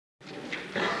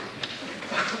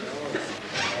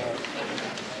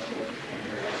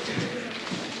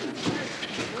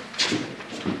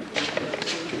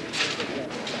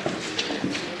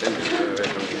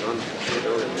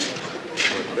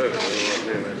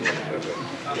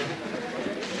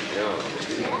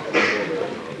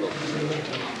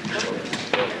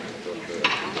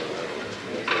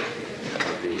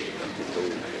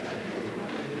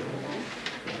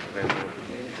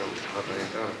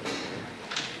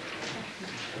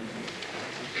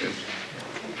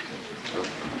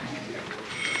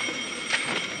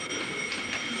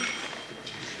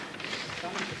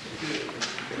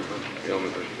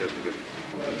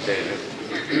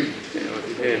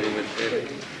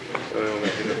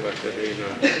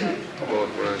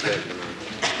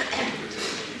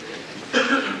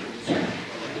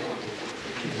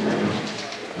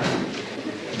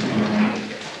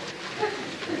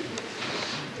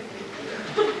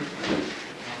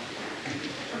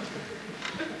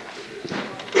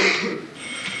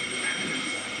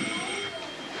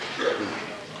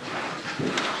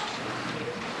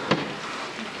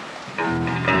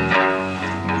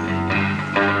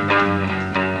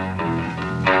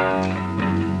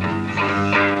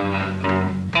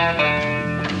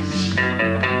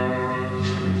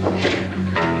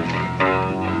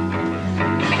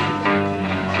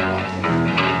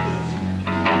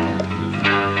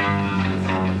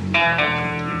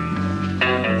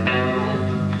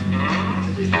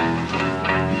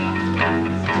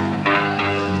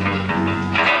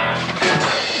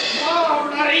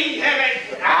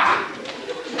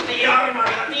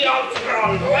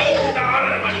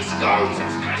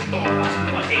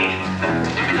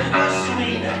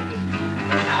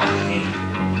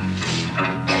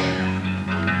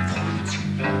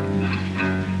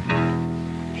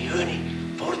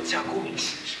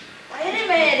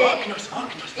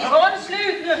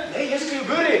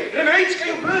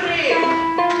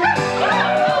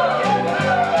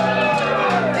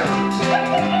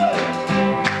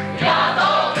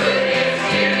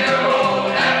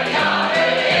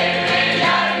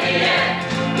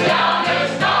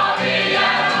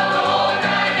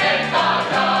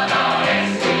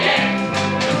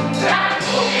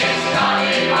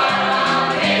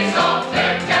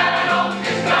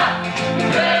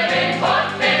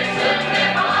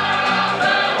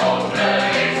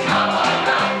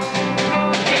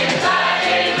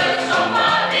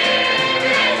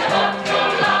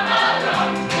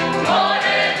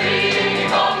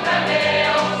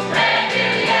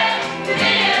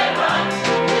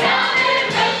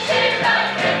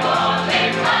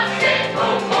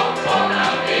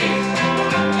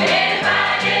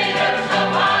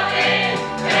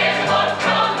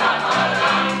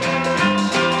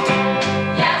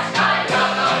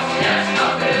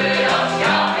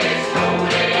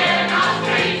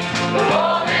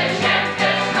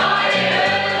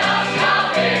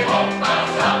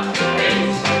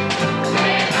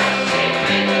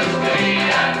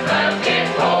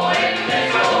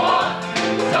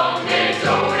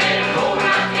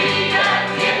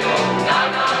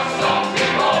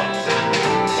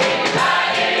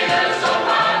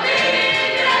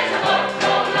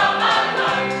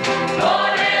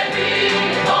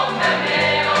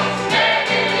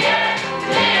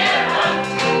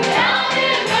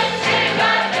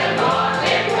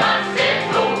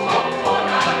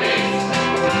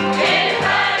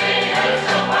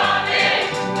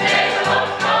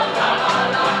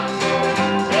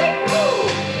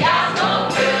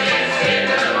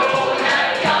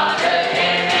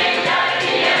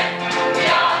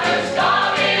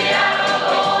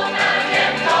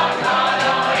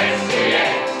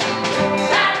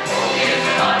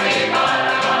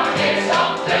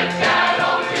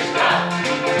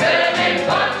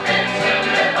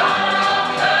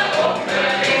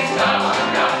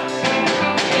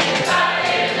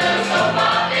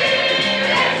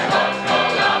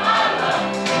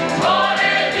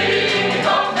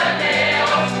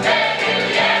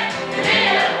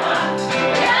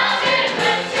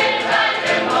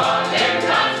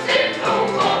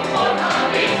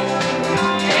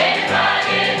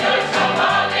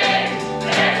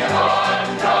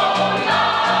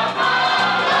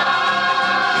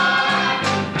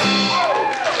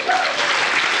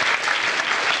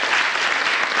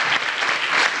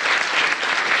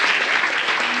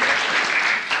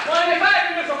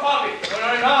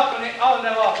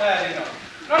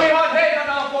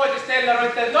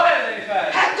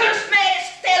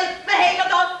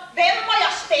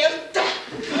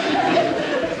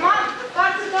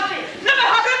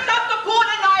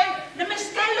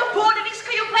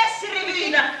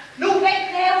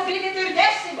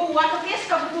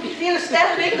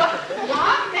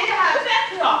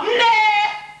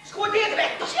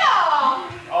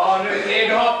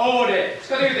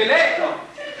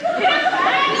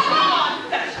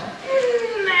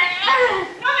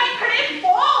Nej, men klipp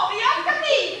på! Vi har ska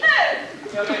dit!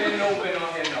 Jag vet inte nog med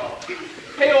någon henne av.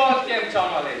 Det är ju alltjämt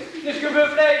samma läs. Nu skulle vi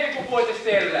flyga på ett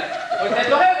ställe. Och inte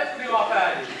då heller skulle vi vara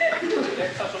färdiga.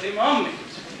 Detta så det är mammigt.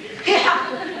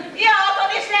 Ja, då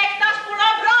det släktas på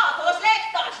något bra, då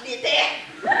släktas lite.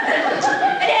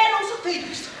 Det är nog så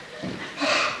typiskt.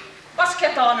 Vad ska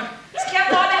jag ta nu? Ska jag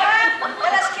ta det här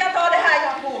eller ska jag ta det här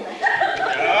jag har på mig?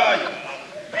 Ja.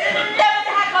 Nej, men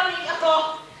det här kan jag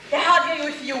ta. Det hade jag ju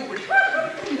i fjol.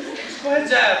 Vad är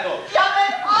det då? Ja,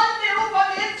 men allihopa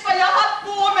vet vad jag har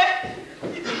på mig.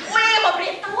 Och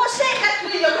Eva-Britt, hon har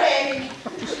säkert ny och träning.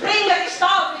 Springer till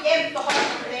stan för jämt och har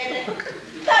det.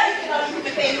 Där är det lite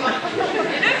med pengar.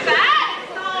 Är du färdig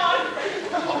snart?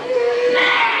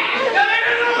 Nej! Ja, men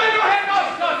det är nog henne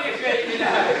avslagsningsväg i det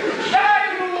här. Det här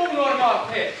är ju nog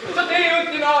onormalt det. Så det är ju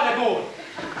inte en adebord.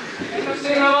 Jag ska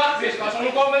se några vattfiskar så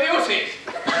nu kommer vi och sist.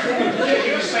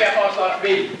 Just så jag får snart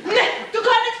bil. Nej, du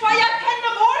kan inte få hjälp henne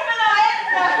morgonen och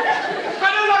äta.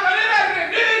 Kan du laga det värre?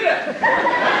 Nu!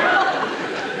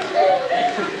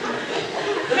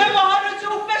 Men vad har du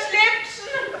gjort med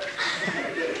slipsen?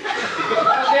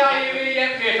 Det har ju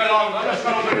egentligen för långa, då ska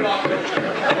de bli vatten.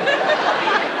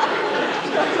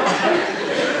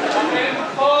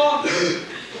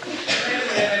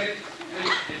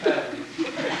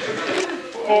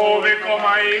 Får vi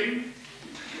komma in?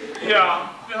 Ja,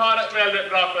 vi har ett väldigt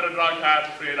bra föredrag här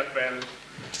på fredag kväll.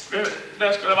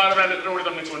 Det skulle vara väldigt roligt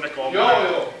om ni kunde komma.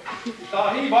 Jo. Ta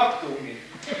hit vaktungen.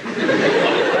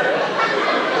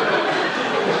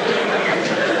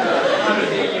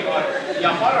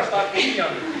 Jag bara startar igen.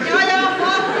 Ja, jag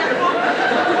fattar.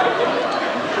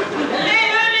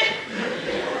 Nej, hörni.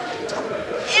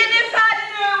 Är ni färdiga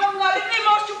nu, ungar? Ni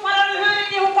måste ju falla nu, hörni.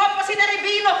 Ni och pappa sitter i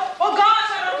bilen och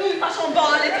gasar och tutar som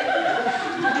vanligt.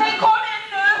 Hej, kom in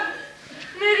nu.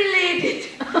 Nu är det ledigt.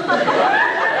 Det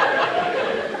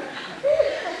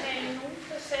är nog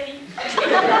för sent.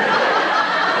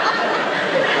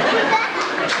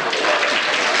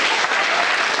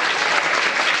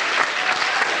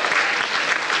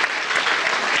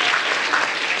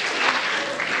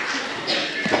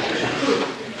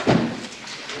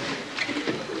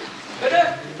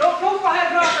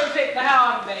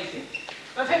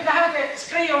 Jag fick det här till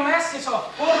skrivmässigt så,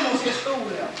 Holmos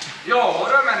historia. Jo,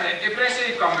 men i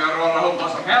princip kan vi rolla ihop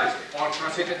vad som helst. Folk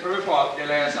som sitter tro på att de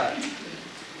läser.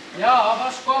 Ja,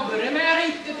 vad ska börja med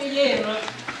riktigt igenom?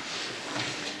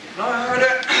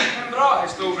 En bra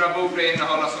historia borde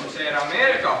innehålla som ser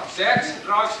Amerika, sex,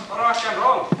 drugs och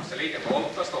rock'n'roll. Så lite våld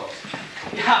förstås.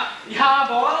 Ja,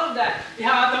 våld.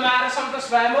 Ja, de är som de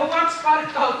svämmer att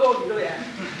sparka och koddo igen.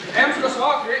 Vem ska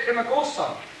svara riktigt med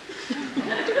kossan?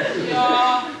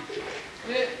 Ja,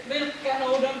 vilken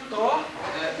orden då?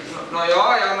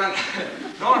 Ja, men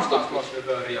någonstans måste vi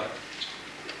börja.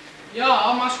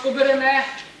 Ja, man ska börja med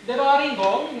det var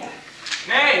ingången.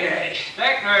 Nej,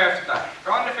 tänk nu efter.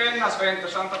 Kan det finnas för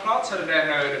intressanta platser i den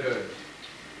ödebud?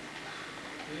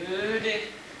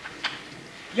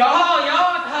 Ja, det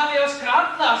har vi ju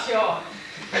skrattas, ja.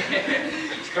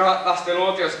 Skrattas, det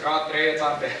låter ju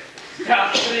skrattretande.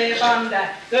 Skrattretande.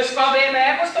 Du ska vi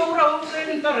med på stora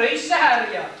uppfyllning och rysa här,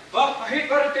 ja. Va?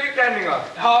 Hittar du tyglänningar?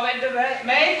 Ja, vet du,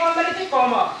 mig kommer det inte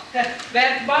komma.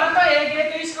 Vänt bara ta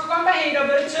eget tysk och komma hit och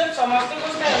bryts upp så måste du gå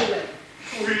stället.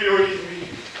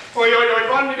 Oj,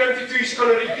 vann ni den till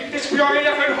tyskan och riktigt? Det skulle jag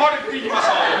vilja för en halvtimme,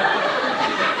 sa jag.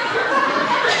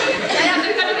 Jag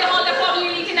tycker att vi håller på att bli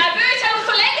lite nervösa och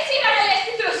så länge sedan jag läst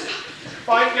i tyska.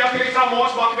 Vad inte jag fick fram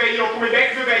oss bak vägen och kommit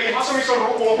väck för vägen. Han som är så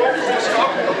råk och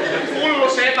skap. Full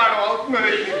och sättar och allt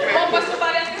möjligt. Hoppas så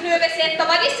bara jag skulle översätta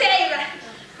vad de säger.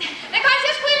 Det kanske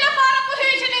skulle fara på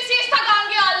huset den sista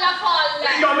gången i alla fall.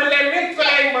 Ja, men lämna inte för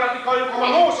länge bara att det kan ju komma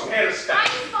något som helst där.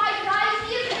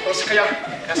 Då ska jag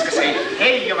ska säga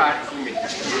hej och välkommen.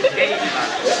 Hej och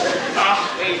välkommen. Ja,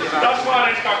 hej och välkommen. Jag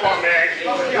svarar ska komma med.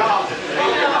 Ja.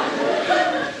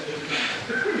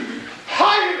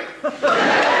 Hej!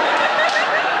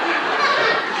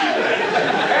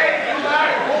 Hej och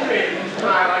välkommen.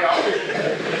 Nära jag.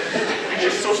 Det är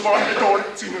så svårt med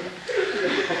torrt nu.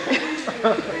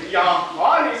 Ja,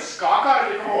 vad ni skakar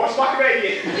ni på oss bak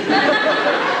vägen.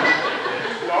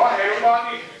 Ja, hej och vad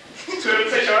ni.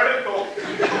 Söt sig själv då.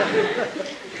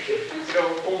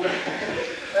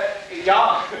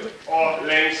 Ja, och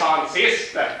längs hans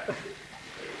syster.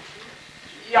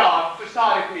 Ja, för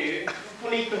starkt ni. På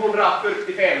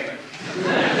 1945.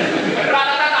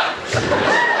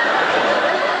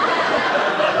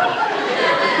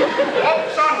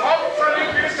 Hoppsan,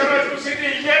 lyckades jag väl få sitta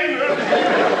igen nu.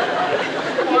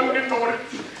 Man är torrt.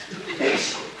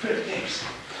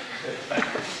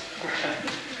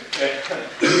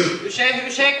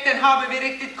 Ursäkten har vi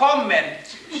riktigt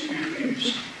kommit.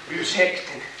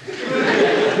 Ursäkten.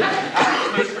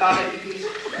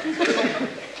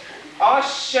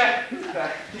 Asche.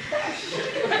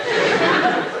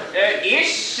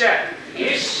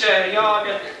 Ische, ja,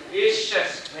 Ische.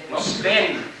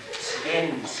 Sven,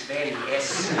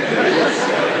 yes.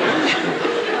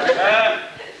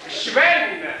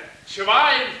 Sven,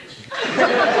 Schwein.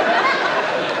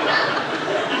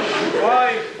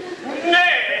 Oj,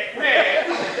 nej.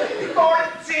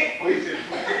 Kortsi.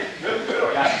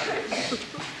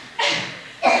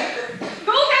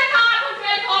 Guten Tag und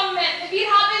willkommen. Wir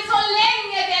haben so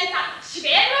länge väntat.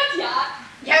 Sven och jag.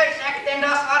 Jag ursäktar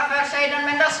das var för sedan,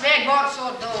 men das väg var så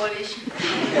dålig.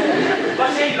 Vad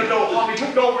säger du då? Har vi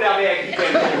tog dåliga väg?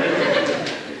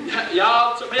 Ja,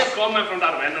 alltså välkommen från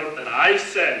där vänorten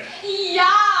Eisen.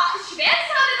 Ja, Sven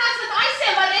hade alltså att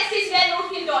Eisen var nästis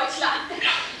vänort i Deutschland.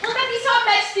 Och att i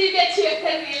sommarstudiet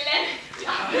köpte villen.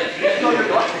 Ja.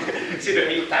 Ser du,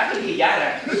 ni där till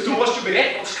här. Du måste ju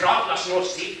berätta om Skratlas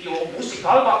något city och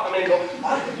musikalbacken och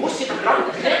allt musik och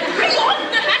grant. Ja,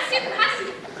 här sitter.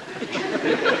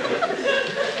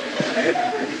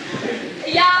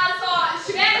 Ja, alltså,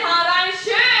 Sven har en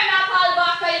sköna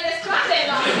pallbacka i det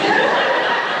skratteland.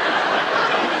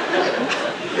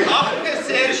 Ja, det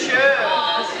ser skön.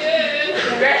 Ja, skön.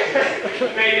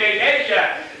 Nej.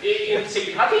 Inte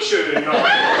sig att det är skön.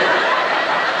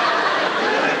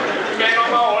 Men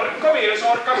om man orkar mer så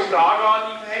orkar man bra.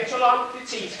 Det är inte så långt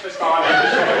till tidsbestånd.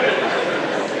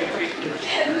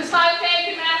 Du sa ju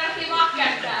tänka med att det är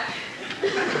vackert där.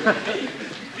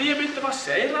 Vi är inte vad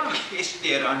säger du? Visst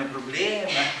är det problem.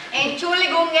 En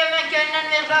tjolligunge med können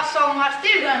med en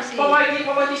sommarstugan sin. Vad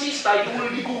var det sista i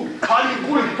guldguld?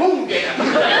 Guldpunge!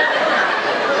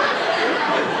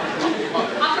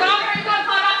 Han frågar inte om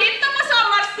han titta på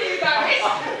sommarstugan.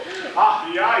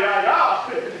 Ja.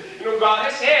 Nu går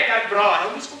det säkert bra.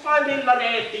 Om vi skulle få en lilla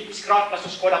nätig skratta så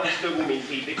skåda på stugan min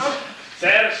tid.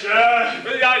 Serge!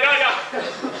 Ja.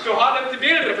 Du har dem till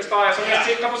bilder förstår jag som jag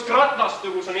sitter på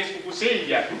skrattvastugan som ni skulle få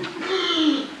se.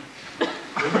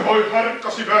 Oj,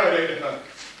 härkas i världen det här.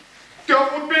 Du har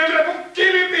fått bilder på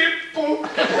Kilipippo!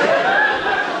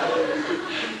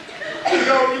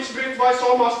 Ja, Lisbritt var i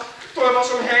sommar. Då jag var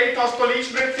som hetast och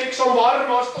Lisbritt fick som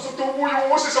varmast och så tog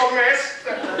Jose som mest.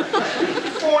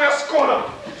 Får jag skåda?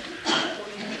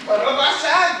 Vad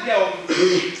sa du om?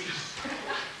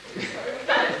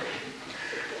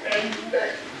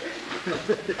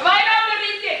 Vad är det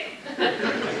riktigt?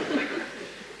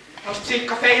 Jag har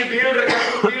skickat fel bilder. Jag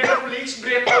har bilder på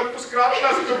Lisbritt upp på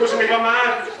skrattlastugan som jag var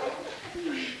med.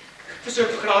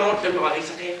 Försök förklara åt dem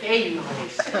Alice att det är fel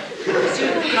Alice.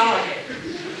 Försök förklara det.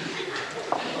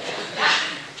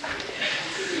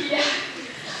 Ja.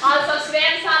 Alltså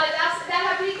Sven sa det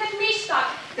har blivit ett misstag.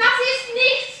 Das ist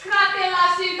nicht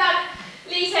Skrattelas utan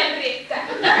Lisenbritte.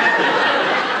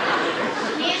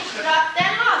 Nicht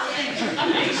Skrattelas.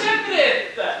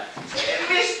 Lisenbritte?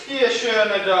 Visst är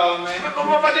sköna damer. Men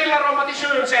vad delar om att det är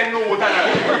skön sen nog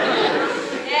där?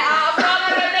 Ja,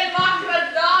 frågar om den vackra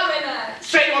damen här.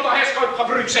 Säg vad det här ska inte ha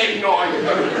brytt sig innan.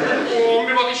 Om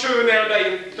det var till skön eller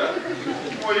inte.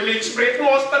 Och i Lisbritt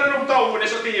måste det nog ta ordet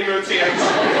så timmen sen.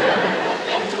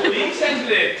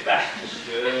 Lisenbritte?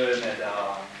 Sköna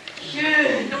damer.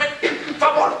 Skön, men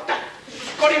ta bort det!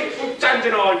 Gå in, fortsätt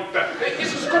inte!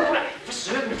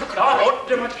 Försök nu förklara åt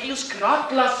dem att det är ju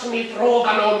Skrattlas som är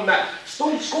frågan om.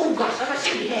 Storskogar, så vad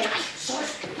säger det?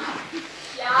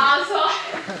 Ja, alltså.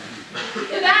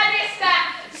 Det där är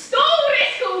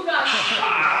Storiskogan.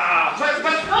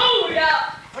 Stora.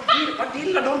 Vad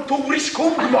gillar de Tor i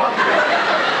Skogman?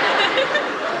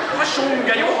 Vad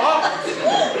sjunger jag?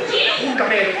 Sjunga med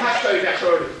dig, här stöj jag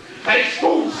själv. Här är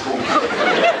storskog.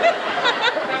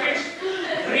 Här finns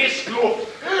frisk luft.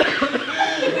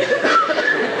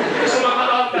 Som man kan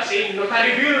andas in och här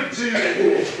är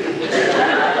vilddjuren.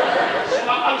 Som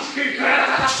man kan skydda.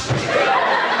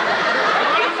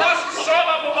 Man kan fast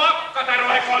sova på backa där och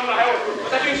kolla här.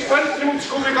 Det finns fönster mot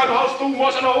skogen, vi kan ha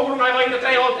stormåsen och ogrorna i varenda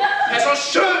träd. Det är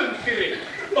så skönt, Filip.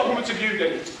 Vad kommer till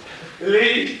bjuden?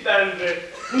 Liten.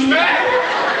 Nej!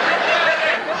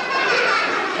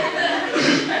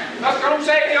 Jag ska nog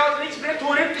säga att Lisbritt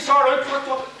tog inte i sal upp för att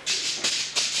få...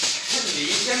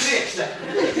 Lisenbritte.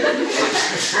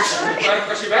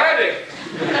 Verkas i världen.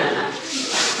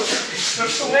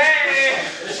 Nej.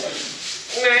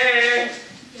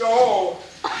 Ja.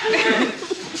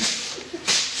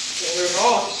 Det är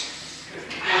ras.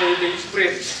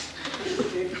 Lisbritt.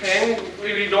 Det är pengar.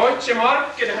 Vi vill deutsche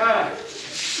marken det här.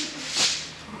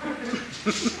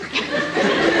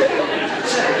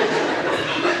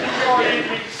 Ja,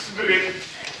 Lisbritt.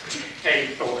 Hej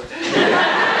då.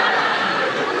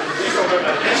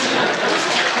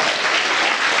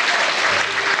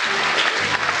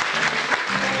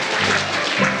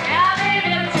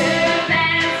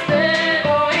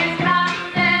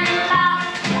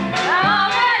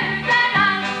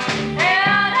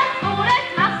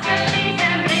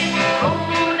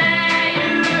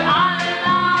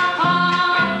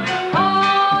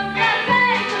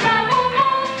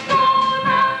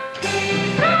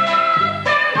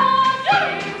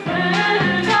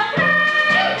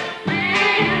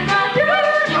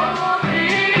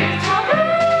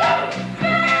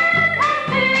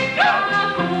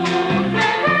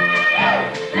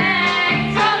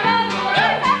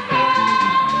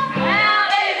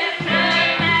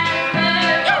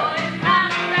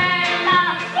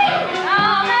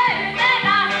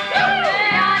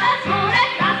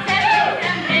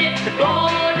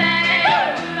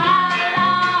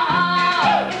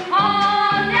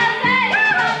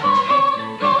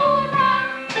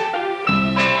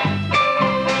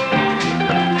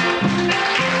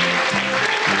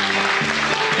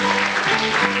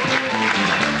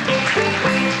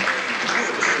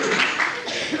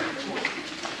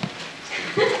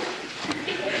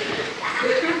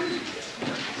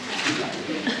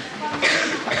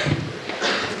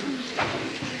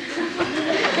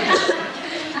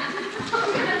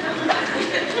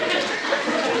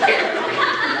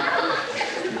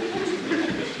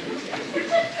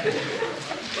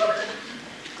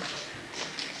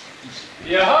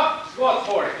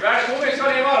 Välkommen ska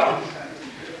ni vara.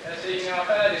 Jag ser inga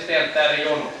färdigställt där i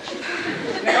Jono.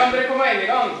 Ni kan börja komma in i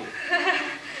gång.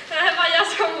 Det var jag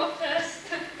som var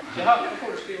först. Jaha, då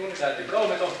får du skriva under där till bra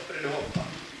med för du hoppar.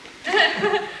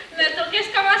 Men då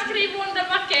ska man skriva under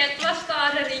paket, vad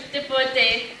står det riktigt på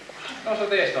det? Så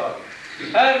det står det.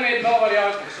 Härmed lovar jag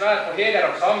och svär på heder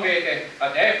och samvete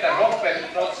att jag efter hoppet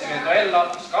trots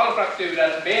eventuella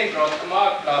skallfrakturer, benbrott,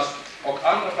 magplast och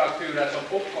andra frakturer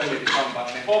som uppkommit i samband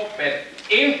med hoppet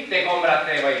inte kommer att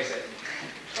kräva ersättning.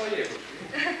 Så ger du.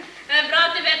 Det är bra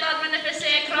att du vet att man är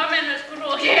försäkrad, men hur skulle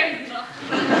du hända?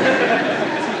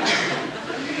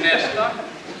 Nästa.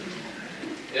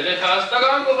 Är det första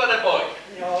gången på det pojk?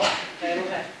 Ja, det är nog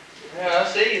det. Ja,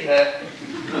 se här.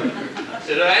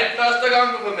 Så det är inte första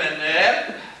gången på mig,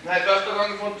 nej, första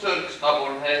gången från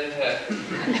turkstabborn här.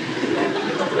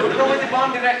 Du kommer till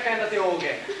band direkt ända till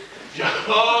Åge.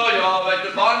 Ja, vet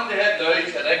du, bandet är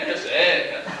döjt, det räcker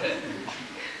säkert.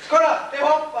 Skåda, det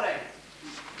hoppar dig.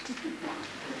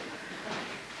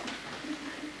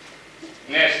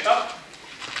 Nästa.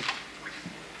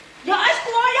 Ja,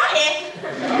 ska jag he?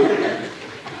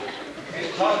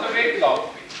 En klart och vittlapp.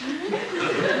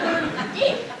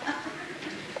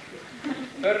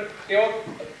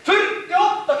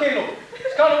 48 kilo.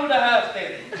 Ska nog det här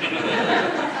stället.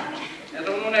 Jag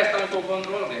tror nog nästan på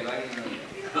kontrolldelar innan.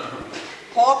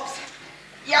 Hopps.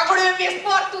 Jag glömde visst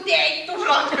bort att jag inte tog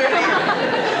framför.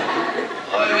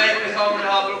 Och jag vet inte om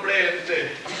jag har problem till.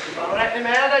 Man räknar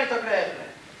med dig utav krävande.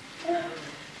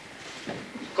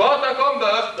 Kata kom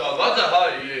bösta, vad det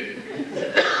har ju?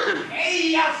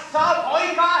 Hej, jassa,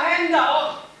 vad kan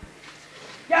hända?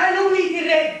 Jag är nog lite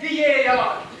rädd i jag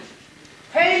var.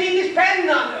 Det är lite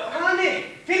spännande. Han är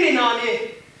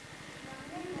finnani.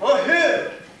 Och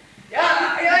hur? Jag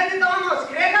är inte annars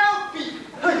skräcka upp i.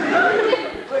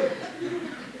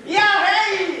 Ja,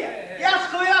 hej! Jag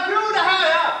skojar prova det här.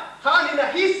 Ja. Han är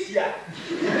en hissja.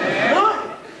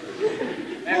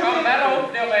 Men kom nära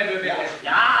upp det om jag vill.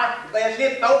 Ja, vad jag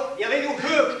släppa upp. Jag vill ju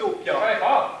högt upp, ja. Vad är det?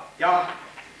 Ja.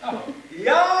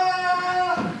 Ja!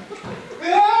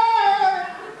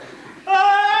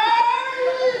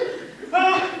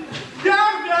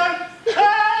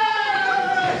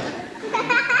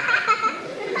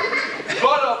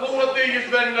 Bara på att det är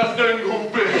Svennas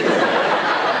dönghoppe.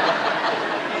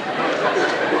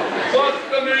 Vad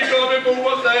ska ni göra på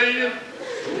att säga?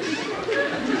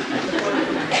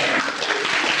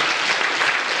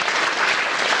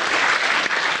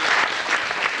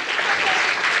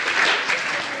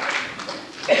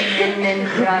 Männen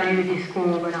drar ut i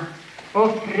skogarna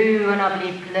och fruarna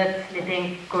blir plötsligt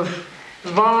änkor.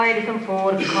 Vad är det som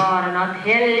får karlarna att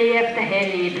helg efter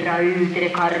helg dra ut i det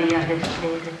karga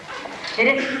höstvädret? Är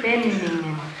det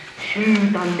spänningen,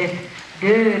 skjutandet,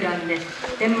 dödandet,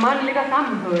 den manliga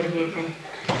samhörigheten,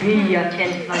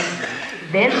 byakänslan,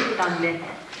 vältandet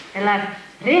eller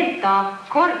rent av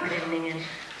korvbränningen?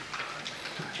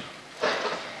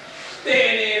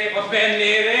 Sten-Erik och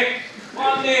Sven-Erik.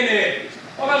 Man är ni.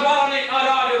 Och väl bara ni har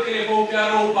radiotelefon till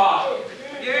Europa.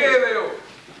 Ge mig då.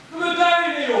 Men där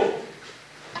är ni ju.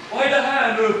 Vad är det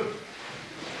här nu?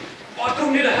 Vad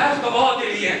tror ni det här ska vara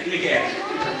till egentligen?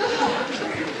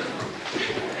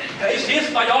 Det är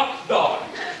sista jaktdagen.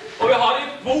 Och vi har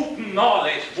inte kvoten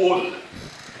alldeles full.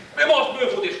 Vi måste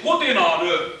nu få till skottina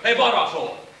nu. Det är bara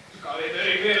så. Ska vi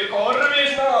börja med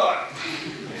korv snart?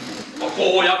 Och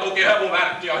får jag tog i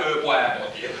hövovärt jag hör på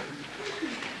ätot.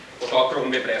 Och så har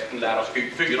kronbiprästen där och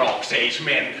skyggt 4 och 6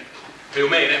 män. Hur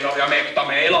mer än vad jag mäktar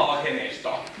med i lagen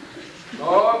nästan.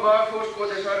 Ja, bara först gå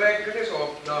till så räcker det så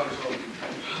öppnar så.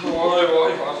 Oj,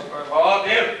 vad ska jag vara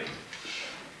det?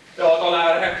 Ja, då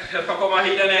lär jag ska komma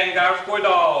hit en engelsk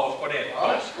idag och på det.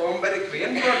 Ja, skomber i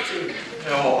kvinnor.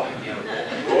 Ja.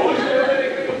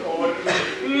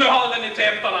 Nu håller ni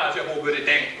templarna här så jag får börja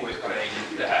tänka på det ska det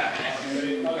inte här.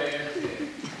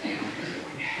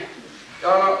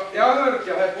 Ja, jag har hört,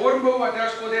 jag har formbo att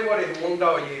jag skulle vara i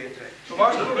onda och getre. Så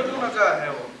vad skulle du kunna säga här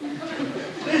om?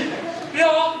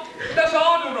 Ja, det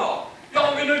sa du då.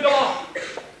 Jag vill idag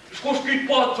ska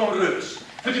skjuta på allt som rös.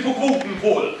 För att få kvoten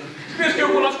full. Vi ska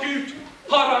kunna skjuta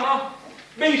hararna,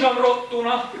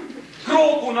 bisamrottorna,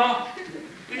 kråkorna.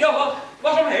 Ja,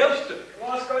 vad som helst.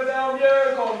 Vad ska vi säga om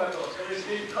mjöl kommer då? Ska vi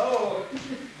skjuta och...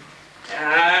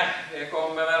 Nej, det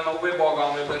kommer väl nog i baga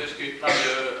om vi börjar skjuta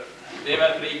mjöl. Det är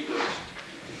väl friklust.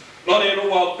 Nå, det är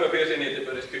nog allt för pesen inte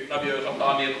börjar skjuta mjöl som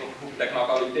tar ner och det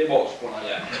knackar lite i boskorna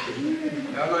igen.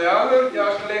 Ja, nå jag har hört,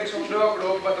 jag ska liksom dra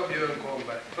globbat om mjöl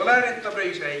kommer. Då lär det inte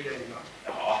bry sig innan.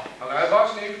 Ja. Han lär bara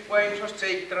snitt på en så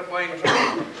siktar på en och så.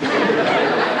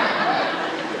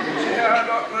 Så jag har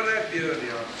dock någon rätt mjöl,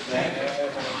 ja.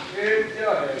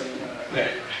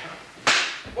 Nej.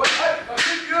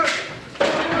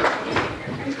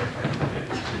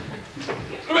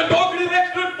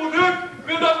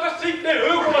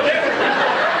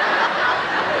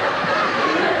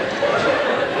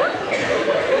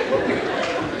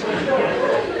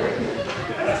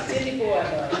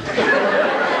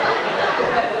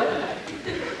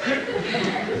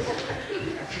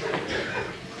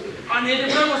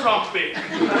 Vattby.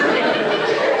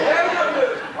 Lämna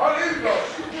nu, ha lyckos.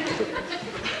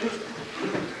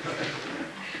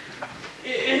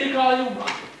 Är det Karl Johan?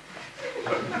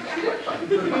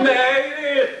 Nej,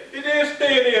 det är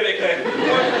Sten-Erik här.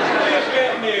 Det är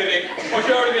Sven-Erik och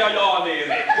själv är jag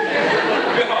Jan-Erik.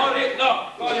 Vi har inte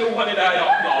Karl Johan i det här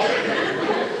jaktlaget.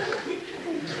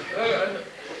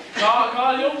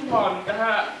 Karl Johan, det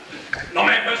här... Nå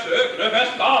men försök nu,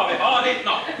 först ska vi ha ditt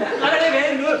namn. Nej, det är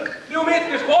väl nu. Du är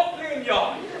mitt i skottlinjen.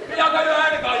 Men jag kan ju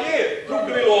ärliga ge. Tror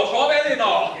du vill låsa väl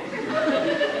idag?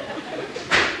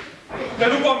 När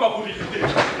du kommer på riktigt.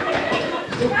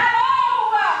 Hello!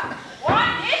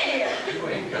 One here!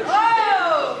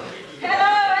 Oh!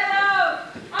 Hello!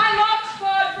 I'm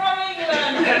Oxford from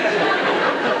England!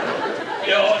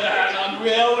 Ja, det här namn.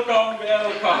 Welcome.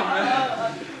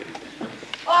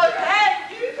 Oh,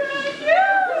 thank you!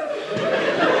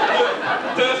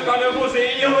 Du ska nu få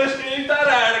se hur skriftar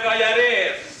ärliga jag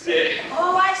reser.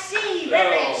 Oh, I see.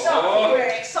 Very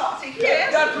exotic, yes.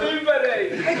 Jag tryver dig.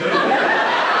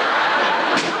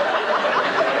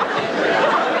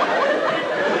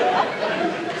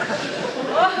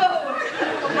 Oh,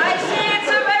 I see it's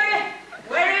a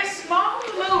very small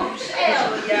moose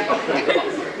älg.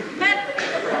 Men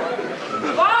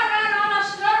var är alla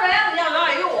större älgarna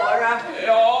i år?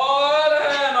 Ja,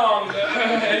 det här namn.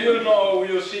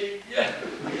 You see.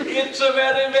 It's a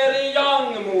very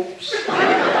young moose.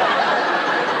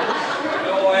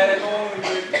 Ja, är det nog.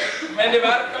 Men det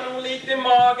verkar nog lite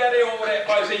mager i år,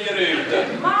 vad ser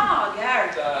ut.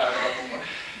 Mager?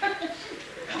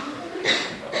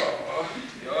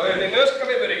 Ja, nu ska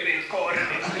vi börja grillkåren.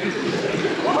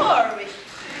 Går vi?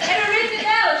 Är du riktigt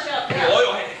älgkött?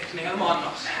 Ja, snäll man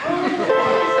alltså.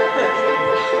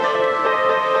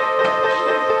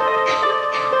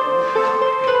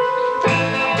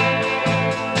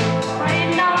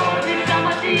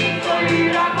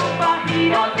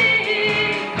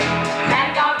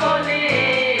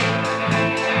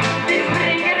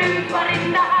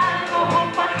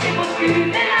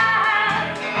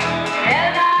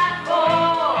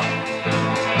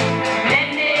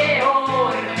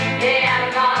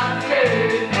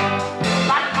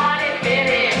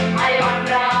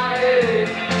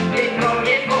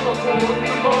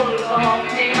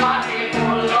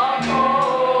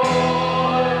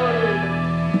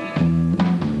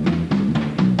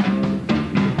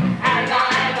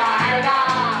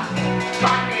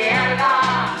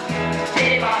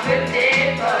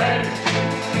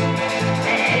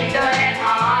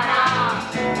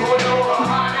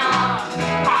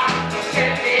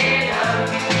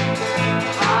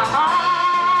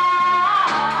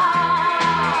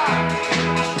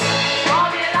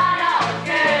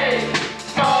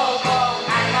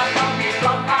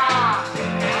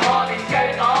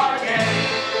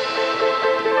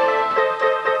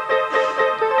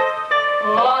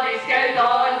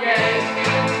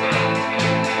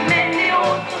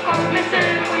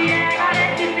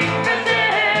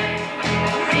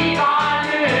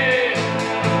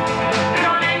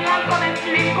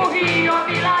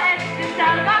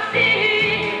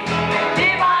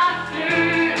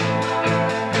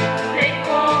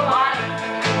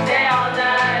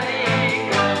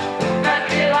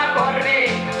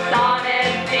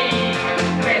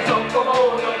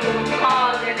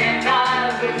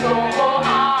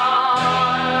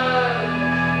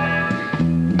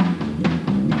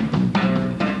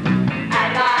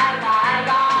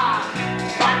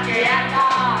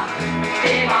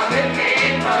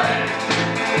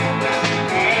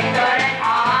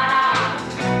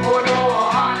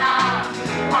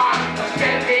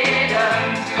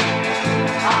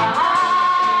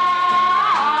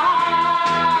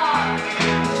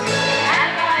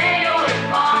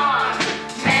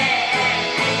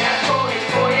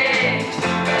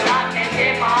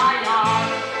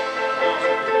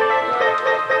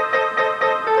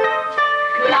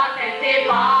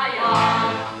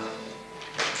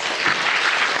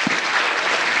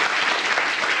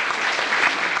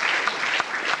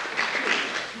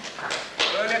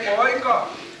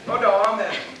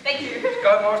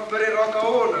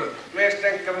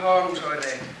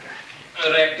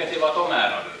 Räcker till vad de är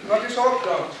nu? Vad till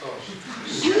sockan förstås?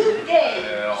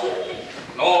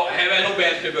 Nå, det är väl nog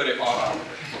bäst vi börjar fara.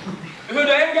 Hur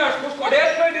den gärna ska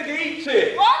det ska inte dit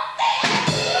se?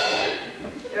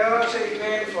 Jag säger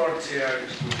knäfart ser jag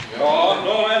just nu. Ja,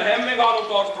 nå en hemmiga och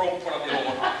tar strumporna till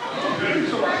hårt.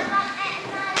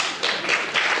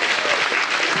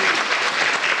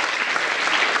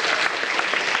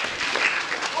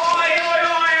 Oj, vad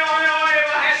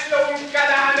här slunkar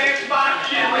det här med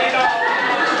backen idag.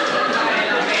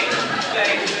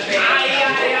 Aj,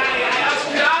 jag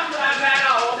skramlar så här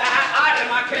och det här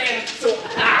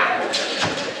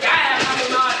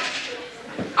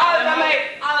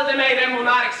aldrig mig den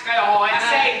monark ska jag ha, jag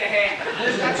säger det här.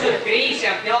 Du ska köpa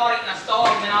grisen, jag har inte stad,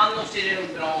 men annars är det nog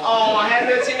bra. Ja,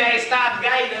 henne sin är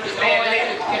stadguiden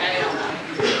istället.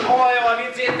 Jag vill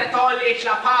inte ta en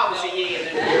liten paus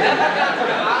igenom. Jag var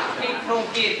ganska vattning från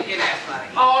kirkenäsare.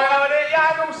 Ja,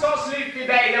 jag är nog så slut i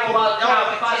dig nu. Ja,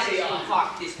 det känns som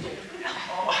faktiskt då.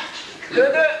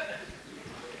 Du,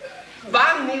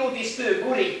 vann ni åt i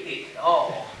stugor riktigt?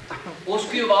 Ja, och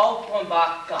skulle vara på en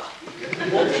backa.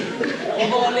 Och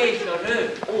var livsloröd.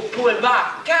 Och på en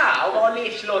backa och var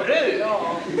livsloröd?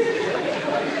 Ja.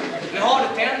 Nu har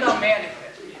du tända med dig.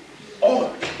 Åh,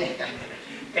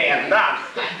 tända!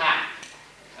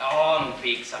 Ja, nu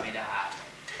fixar vi det här.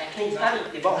 Jag knipar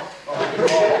lite bort.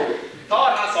 Ta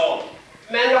en sån.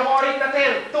 Men jag har inte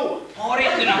tentor. Har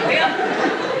inte någon tänd?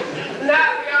 Nej,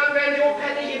 jag använde ju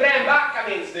penny i brännbacka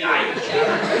minns du. Nej.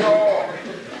 Ja.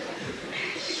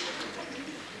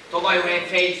 Då var ju en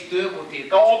fel stug och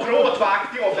titta. Ja,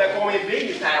 bråtvakt jag för jag kom i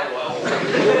bil här.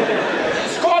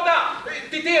 Skada!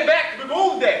 Titta är väck med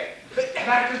bordet! Det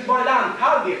verkar inte bara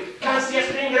lanthandel. Kanske jag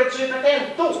springer och köper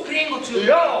tentor. Spring och köp.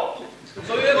 Ja!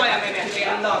 Så övar jag med mig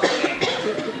tända.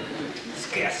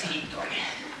 Ska jag sitta med?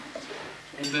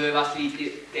 Det behövs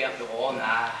lite bra.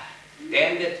 Nej.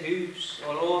 Tänd ett hus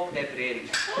och låt det brinna.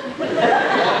 Ja,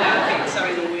 det fixar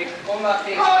vi nog. Kom att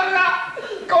fixa.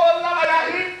 Kolla vad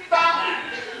jag hittar!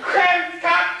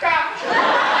 Skämtkacka!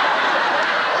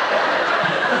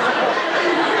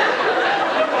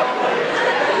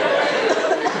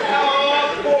 Ja,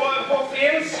 på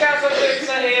finska så tycks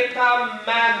det heta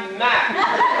mamma.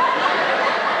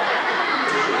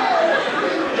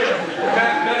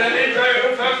 Men det ligger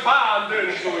ju för fan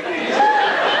du så i det.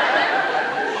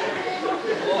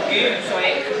 Åh gud så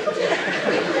äckligt.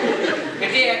 Men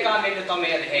det kan vi inte ta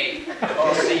med dig hem.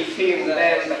 Och si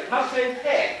finländare. Varför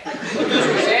inte? Och du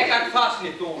skulle säkert fast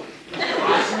i tål.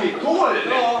 Fast i tål?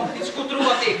 Ja, du skulle tro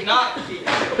att det är knark.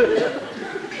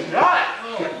 Knark?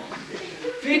 Ja.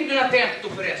 Fick du några tentor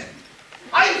förresten?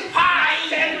 Aj, fan!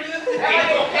 Det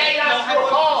är okej, jag ska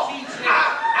ha!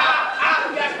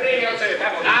 Jag springer och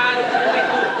söker. Nej, det är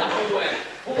goda på er.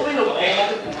 Får vi nog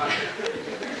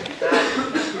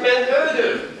men hör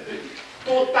du,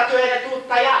 Totta, du är det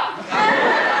Totta jag.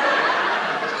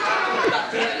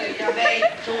 Jag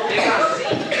vet, det kan se.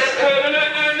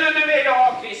 Nu vill jag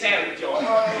ha Sänt, ja.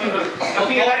 Jag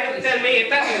spelar inte en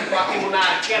meter till på till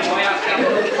monarken och jag ska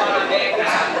fortfarande vägra.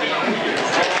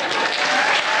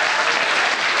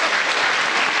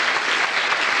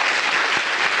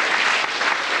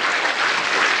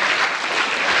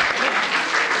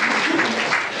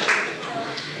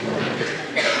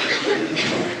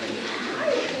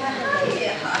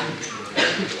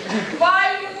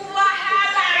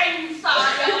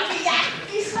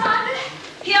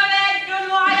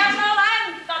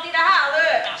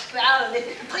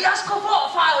 Jag ska få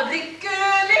fara och dricka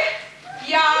öl.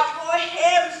 Ja, vad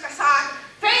hemska sak.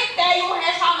 Fint är ju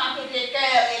här samman till dricka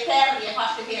öl i Terje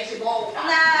fast det finns i båda.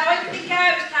 Nej, och inte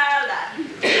kövst heller.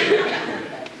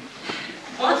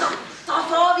 Och då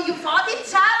får vi ju få till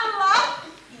sallad.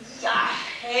 Ja,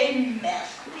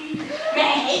 hemskt. Men det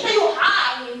heter ju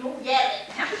Harlin nog hjälp.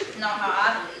 Nå,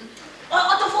 Harlin.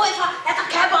 Och då får vi få äta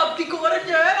kebab till gården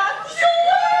göra.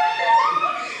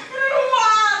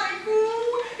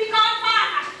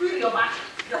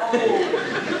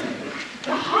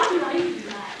 Jag handlar inte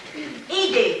där.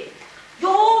 Är det?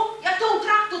 Jo, jag tog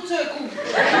traktorkörkort.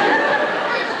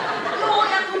 Jo,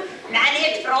 jag tog... Nej, det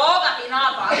är ett fråga till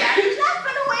någon. Du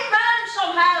släpper nog en vän som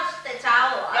helst till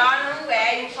alla. Ja, nu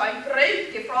är ju så en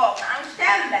kryptig fråga.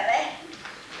 Stämmer det?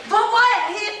 Vad var jag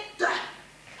hette?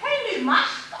 Hej, nu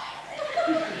maskar.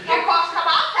 Jag kostar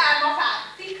bara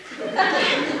 5,50.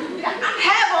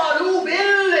 Här var du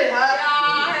billig här. Ja,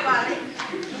 här var det.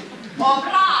 Och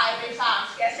bra är det sant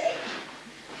ska jag säga.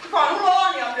 Får du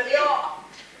låna om du vill ha.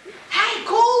 Hej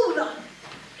kola!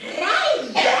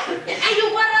 Rej! Det är ju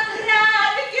bara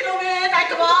 30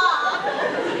 kilometer kvar.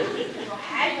 Och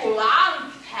här är ju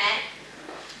långt här.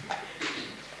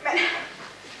 Men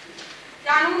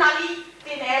jag är nog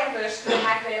lite nervös för den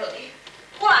här kvällen.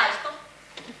 Kolla då.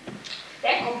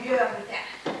 Det kom Björn där.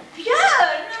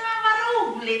 Björn? Men vad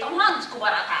roligt om han skulle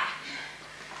vara här.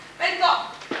 Vänta,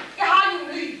 jag har ju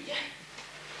ny.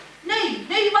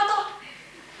 Nej, vadå?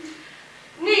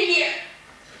 Ny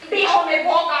bh med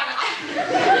bågarna.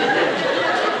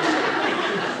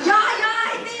 Ja,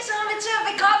 det är som ett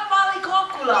köpekappal i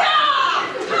Kokkola. Ja,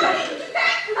 har inte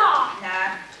teckna. Nej.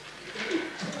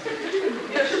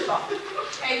 Just så,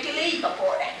 jag är inte lita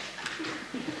på det.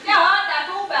 Jag har där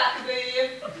Tobergby.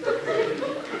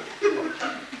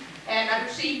 När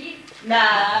du ser?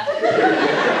 Nej.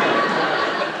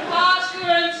 Vad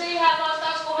skulle du se här fast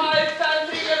jag skulle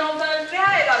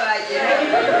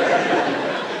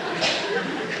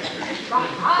Vad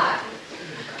här?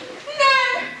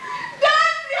 Nej,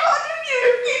 Danny hade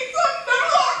mjukit sönder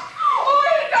rock.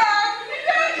 Oj, Danny,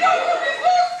 hon är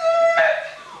så söt.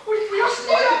 Oj, får jag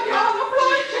skoja till honom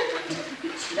plöjt?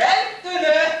 Släpp du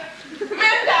nu.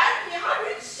 Men Danny hade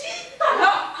en sitta.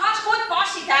 Ja, han skulle inte bara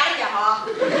sitta här, jaha.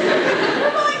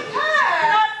 Vad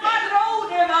här? Vad tror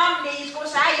du, mamma, ni skulle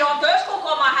säga om du skulle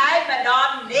komma hem med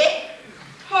Danny?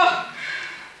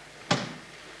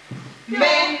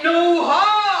 Men nu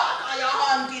hatar jag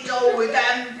han till då i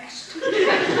den bäst.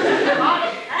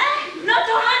 Nå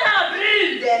tar han av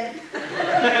bruden.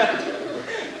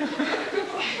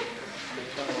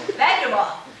 Vet du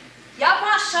vad? Jag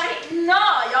passar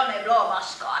naja med blå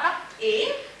mascara.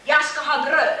 Jag ska ha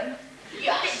grön.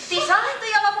 De sa inte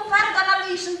jag var på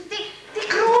färganalysen till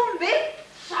Kronby.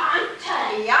 Sant?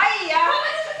 Ja. Vad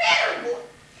är det för färg?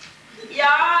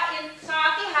 Ja, inte sa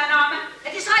till henne,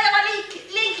 men de sa jag var lik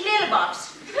Lillbabs.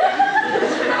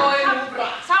 Det var ju nog bra.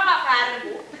 Samma färg.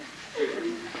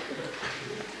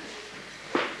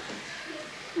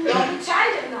 Ja,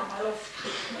 tjäderna var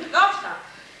lofta.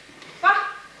 Va?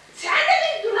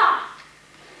 Tjäderna?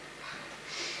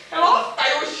 Jag loftar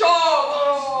ju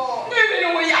sjål. Nu är det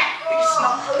nog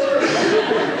jättesnart.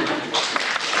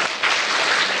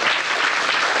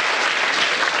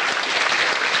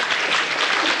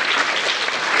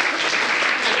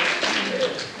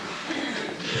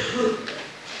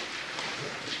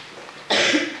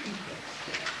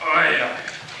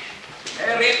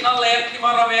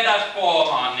 Vara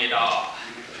väderspåman idag.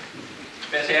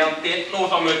 Speciellt inte nog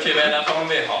så mycket väder som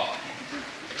vi har.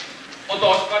 Och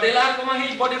då ska de lär komma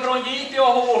hit både från Gite och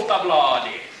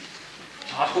Hovstabladi.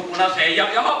 Jag skulle kunna säga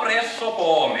att jag har presso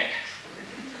på mig.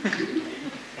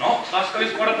 Nå, vad ska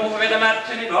vi skåda på för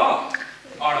vädermärksen idag?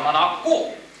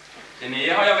 Almanacko. Sen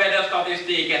här har jag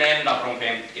väderstatistiken ända från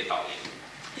 50-talet.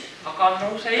 Jag kan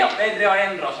nog säga att vädret har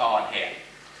ändrats av här.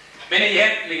 Men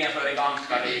egentligen så är det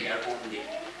ganska regelbundet.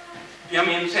 Jag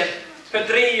minns för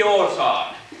 3 år sedan,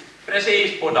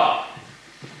 precis på dagen.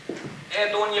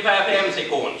 Ett ungefär 5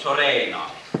 sekunder så regnar.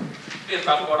 Vi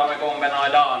ska skåda med komberna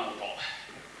idag nu då.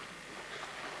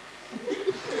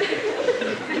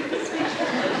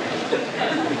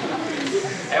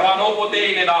 Det var nog på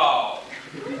tiden idag.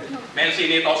 Men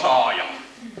sen inte sa jag.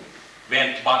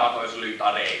 Vänt bara då det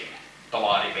slutar regn. Då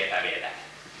var det bättre väder.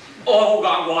 Och hur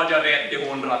gång hade jag rätt till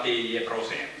 110%.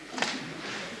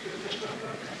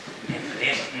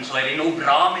 Resten så är det nog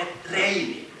bra med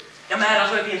träning. Jag menar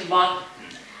så det finns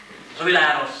vatten. Så vi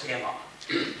lär oss simma.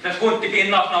 Men skulle inte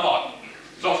finnas något vatten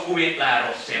så skulle vi inte lära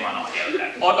oss simma något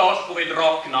heller. Och då skulle vi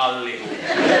drunkna allihop.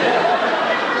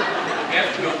 Det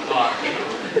skulle vara det.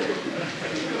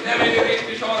 Nej men du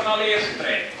riktigt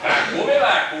journalisträtt.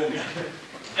 Välkommen.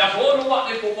 Jag får nog att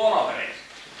ni får komma förresten.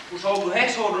 Hur såg du här?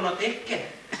 Såg du något tecken?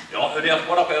 Ja, för det har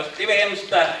skådat först till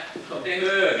vänster så till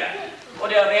höger. Och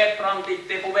det är rätt fram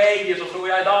till på vägen så såg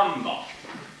jag i damma.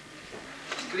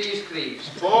 Skriv.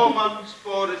 Spåman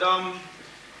spårade damm.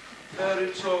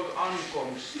 Förutsåg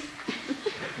ankomst.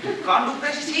 Kan du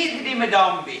precisera det med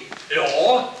dambi?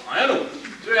 Ja, jag nog.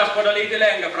 Så jag skådade lite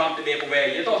längre fram till det på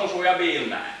vägen och så såg jag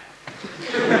bilen här.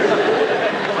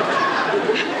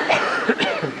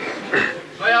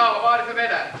 Nåja, vad var det för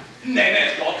väder?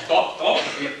 Nej, stopp.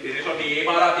 Det är så det är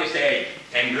bara till sig.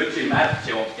 En Guds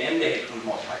märkse omständighet som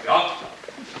måste ha beakta.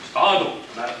 Ska du,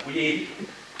 när du gick?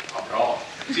 Ja, bra.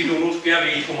 Så nu ska jag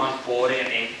visa om man får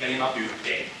en enkel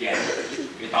naturtecken.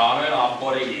 Vi tar nu en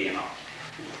abborre igenom.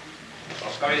 Så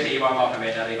ska vi se vad man var för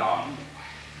väder idag.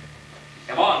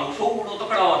 Det var nog soligt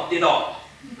och klart idag.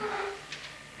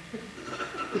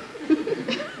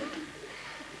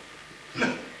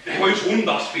 Det var ju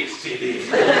söndagsfisk i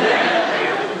det.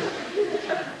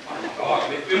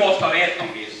 Vi måste ha rätt om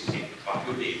fisk. Vad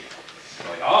gjorde det?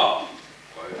 Ja,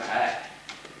 vad är det här?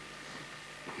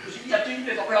 Nu ser jag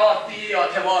tydligt och klart i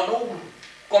att det var nog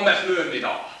kommer snön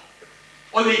idag.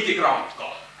 Och lite kranka.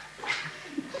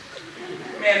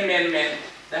 Men,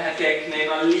 det här tecknet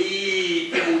var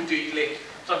lite otydligt.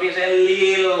 Så finns en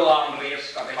lillan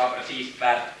risk att det var precis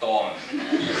tvärtom.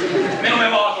 Men om det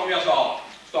var som jag sa,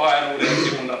 så har jag nog rätt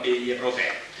till 110%.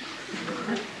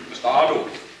 Ska du?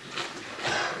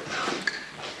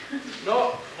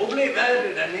 Nå, och blir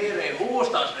vädret där nere i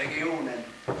Hovstadsregionen?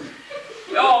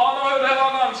 Ja, det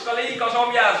var ganska lika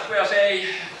som jag skulle jag säga.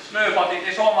 Snöfattigt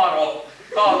i sommar och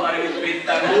kallare ut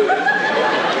vintern.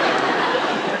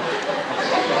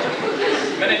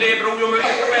 Men det beror ju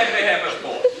mycket på vädret här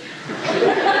förstås.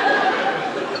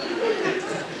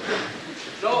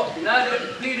 Så, när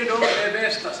blir det då det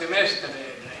bästa semestervädret?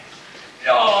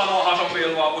 Ja, någon som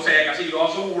vill vara på säkra sidan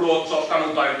av solot så ska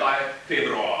nog ta ut i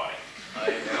februari.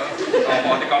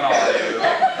 Ja, det kan ha det.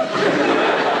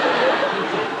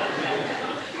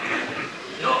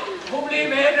 Ja, hon blir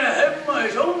med där hemma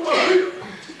i sommar.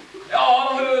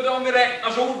 Ja, om vi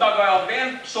räknar soldagar i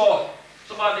advent så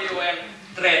var det ju en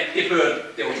 30-40.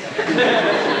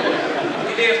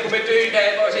 Det skulle betyda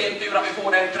att i sin tur att vi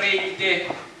får en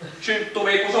 3-20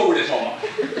 veckor sol i sommar.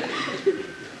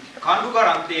 Kan du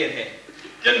garantera det?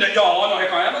 Ja, det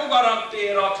kan jag nog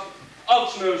garantera att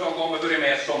allt snö som kommer för i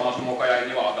midsommar så åker jag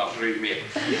in i vardagsrymmet.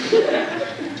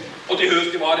 Och till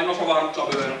höst var det nog så varmt så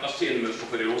behöver jag silmus och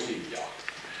för Lucia.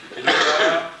 Det kan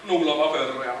jag nog lova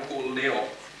för och jag har koll det också.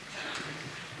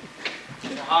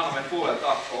 Han har väl få ett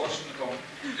tack för oss nu, Tom.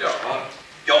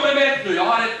 Ja, men vet du, jag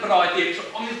har ett bra tips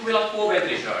om ni skulle vilja få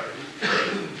bättre kör.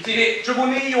 Till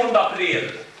 29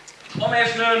 april, om är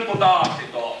snön på taket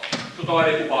då, så tar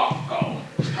det tillbaka.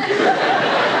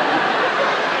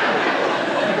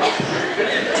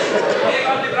 Det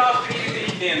kan bli bra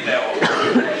skrivit in det också.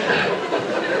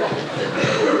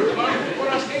 Man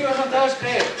får skriva sånt här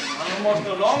skrev. Man måste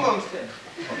någon gång ställa.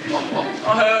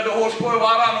 Jag hörde hon skulle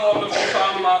vara någon som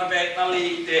samarbetar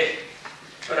lite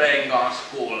för en gångs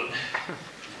skull.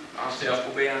 Alltså jag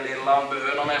skulle be en lilla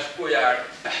bön om jag skulle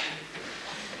hjälpa.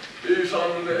 Du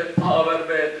som har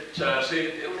arbetat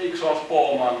särskilt till mig som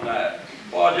spåman där.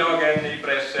 Vad jag än i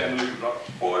pressen lurar,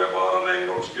 får jag bara en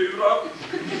gång skura.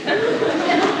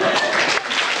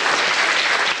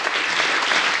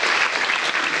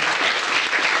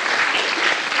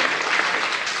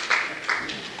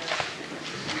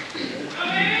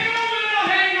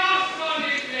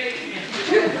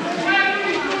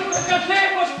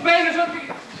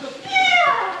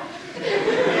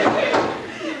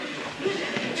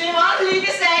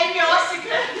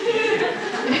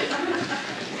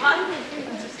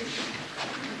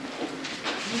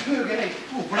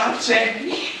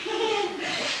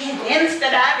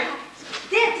 Vänster där.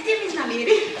 Det är inte till min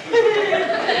ledig.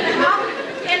 Ja,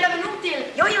 händer vi nog till.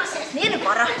 Jo, ses ner nu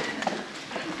bara.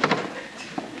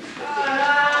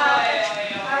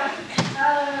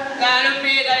 Där nu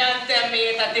bidar jag inte en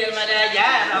meter till med det här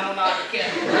jävla monarken.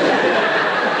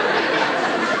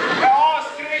 Ja,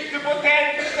 skryt du på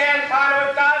tänkeställ, han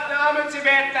upp allt namnet till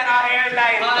bätterna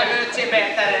heller inte. Han ut till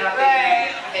bättre.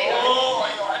 Nej.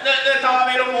 Nu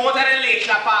tar vi nog åter en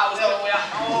liten paus då, ja.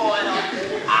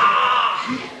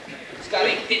 Ska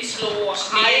riktigt slå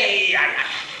oss ner.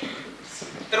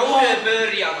 Tror du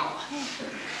början då?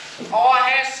 Ja,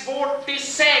 det är svårt i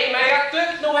sig, men jag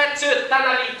tyckte nog att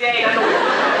suttarna lite ändå.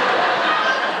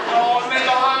 Ja, men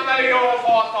då hamnar vi då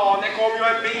fart av. Det kom ju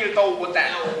en bil åt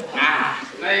den.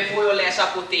 Men vi får ju läsa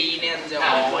på tidningen.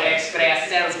 Ja,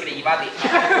 Expressen skriva det.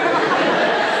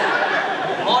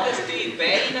 Har du styrt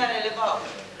beina eller vad?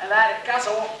 Det verkar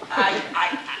så. Aj.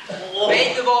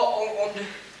 Vet du vad om du...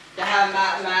 Det här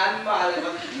med mamma eller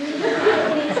vad?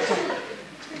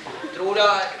 Tror du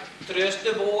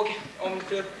tröstevåg om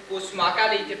du får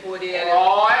smaka lite på det? Eller?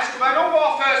 Ja, det skulle nog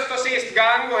vara först och sist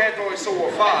gang och då i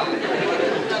så fall.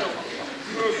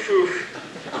 Usch.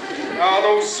 Ja,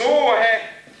 nog så är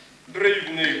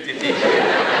brun ut i tiden.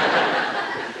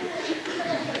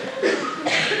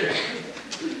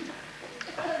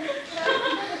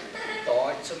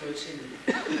 Ta inte så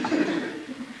mycket.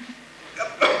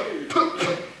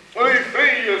 Oj, fy.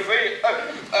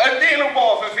 Det är nog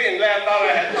bra för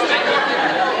finländare.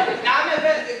 Nej,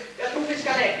 men jag tror vi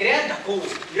ska lägga grädda på.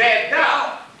 Grädda?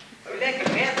 Ja, vi lägger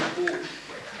grädda på.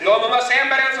 Ja, men vad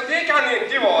sämre än så det kan det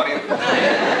inte vara.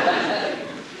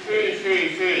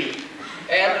 Fy.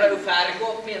 Ändrar du färg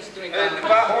åtminstone inte.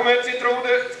 Om inte tror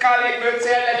du skalligbuts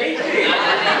eller lite?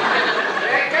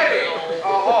 Räcker det?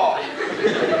 Jaha.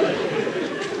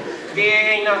 Det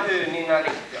är inga hörningar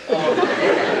riktigt.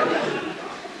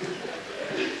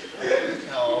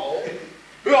 Ja,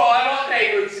 det var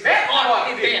trädgårdsvett.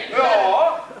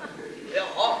 Ja.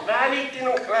 Vad lite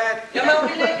nog. Ja, men om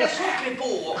vi lägger socker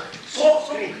på.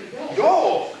 Socker?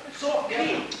 Ja.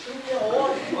 Socker.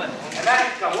 Det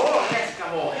verkar vara. Det ska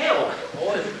vara.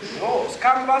 Ja,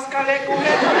 vad ska lägga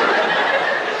med?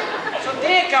 Så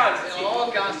det kanske?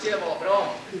 Ja, kanske var bra.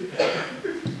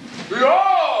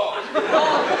 Ja! Det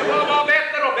var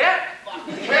bättre och bättre.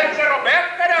 Bättre och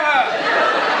bättre det här.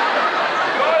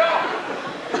 Ja.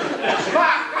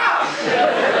 Smaka!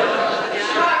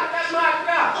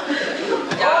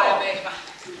 Ja, jag vet va.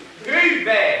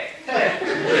 Huvud!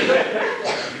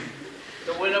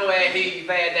 Då är nog huvud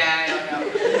där.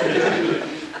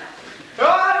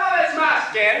 Ja, det var väl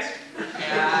smaskens.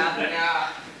 Ja.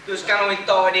 Du ska nog inte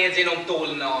ta det till någon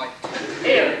tullnöjd.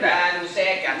 Inte? Det är nog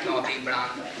säkert något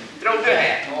ibland. Tror du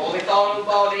det? Ja, vi tar nog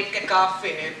bara och dricker kaffe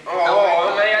nu.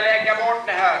 Ja, men jag lägger bort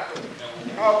det här.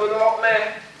 Har du något med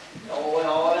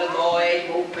Ja, det var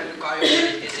en bok, men du kan ju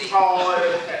inte se.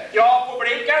 Ja,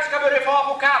 publiken ska börja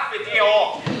få på kaffet,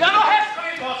 ja. Ja, då här ska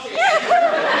vi få se.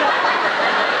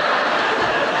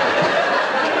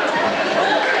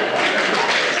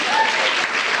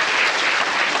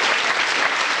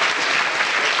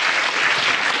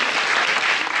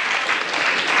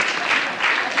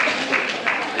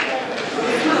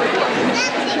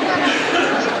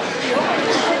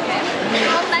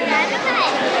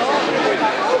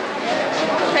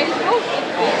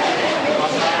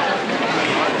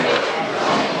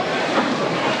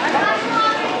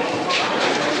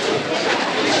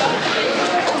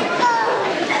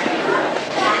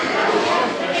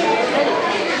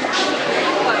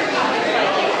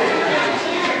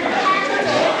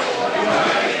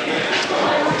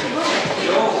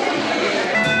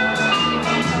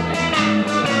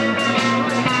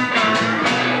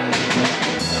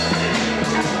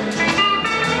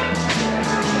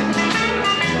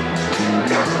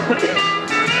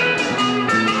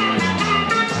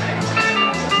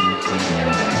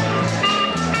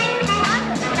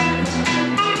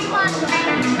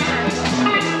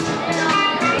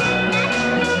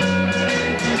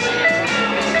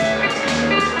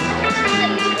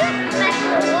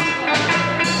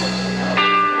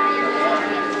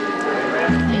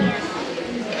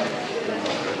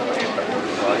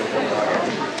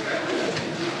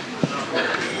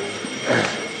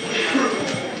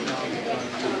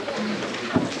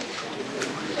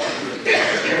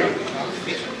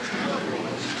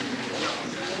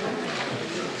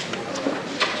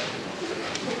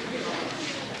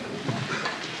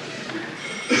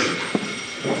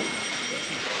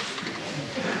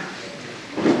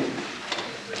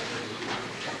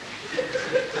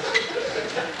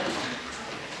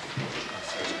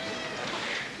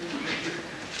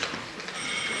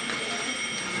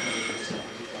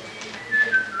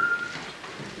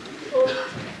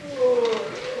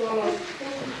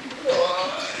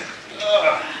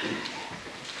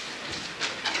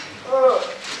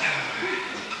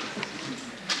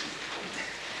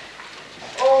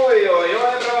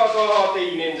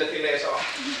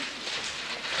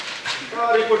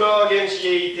 På dagens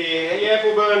JT, jag är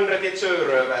på böndet till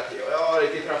Pedersöre, jag är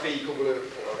lite trafik och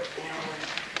glöpning.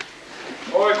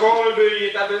 Och i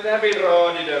Kolbyt, det här blir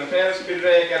radidöm,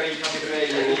 pälsbildräkare i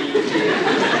kapiträgen i.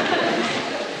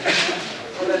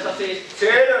 Och dessa sist.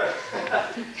 Ser du?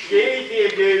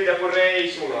 JT bjuder på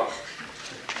resorna.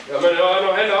 Ja, men jag har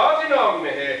nog henne av i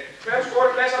namnet här. Vem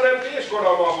ska läsa den tidskål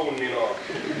de har vunnit nå?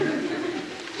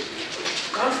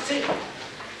 Kanske.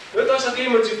 Nu tar jag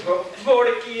timmen till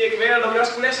folk i kväll om jag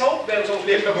skulle läsa upp vem som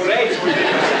slipper på resor.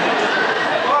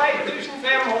 Det var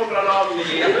 1500 namn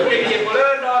i. Jag började på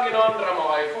lördagen 2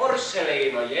 maj.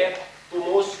 Forselena, Jeppo,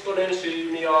 Mustonen,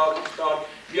 Suni, Jagstad,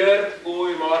 Björkbo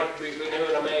i Markbygden,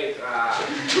 100 meter.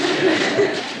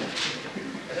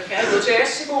 Jag kan inte se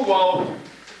Esseboa.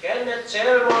 Kenneth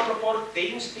Selman och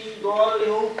Portin Stig och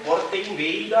allihop. Portin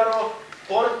Vidar och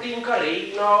Portin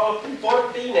Karina och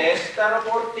Portin Ester och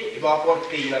Portin... Det var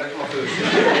portinare som har funnits.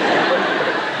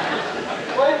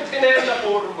 Det var inte en enda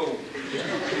pornbo.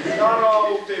 Jag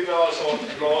har åkt ut med all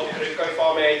sorts blad. Jag tryckar ju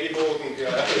fan mig i båten till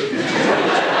jag är full.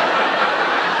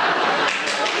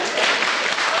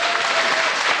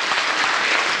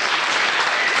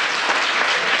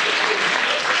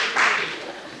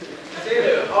 Ser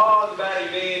du? Hagberg,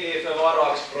 VD för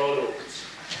Varax-produkt.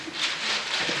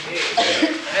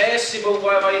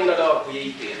 Esseboa jag var inne dag på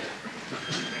JT.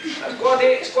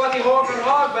 Ska till Håkan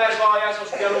Hagberg var jag så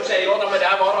skulle jag nog säga låta med det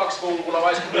här Varax-skolorna vad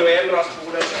jag skulle nu ändras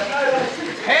på det.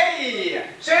 Hej!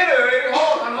 Ser du? Är det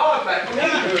Håkan Hagberg? Kom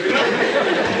hit nu!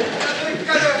 Jag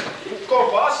tycker du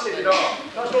kom passligt idag.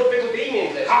 Jag slår upp på din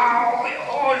inte. Det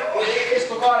är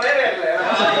stokar eller?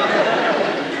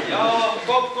 Ja,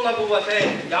 Kokkola buva se.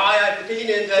 Ja, jag är på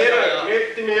tidningen. Ser du?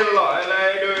 Nytt i Milla. Eller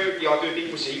är du... Ja, du är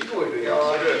inte på sidor.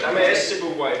 Ja, du. Det här med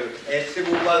Esseboa är du.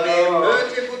 Esseboa, vi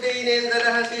möter på tidningen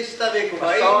den här sista veckan.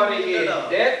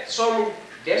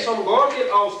 Det som går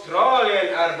till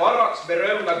Australien är Varax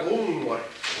berömda gungor.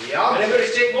 Ja. Men det börjar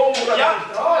se gungorna till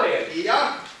Australien.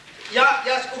 Ja,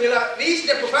 jag skulle vilja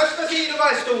visa det på första sidan vad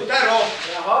det stod där då.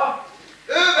 Jaha.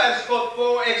 Överskott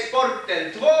på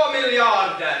exporten, 2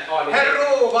 miljarder.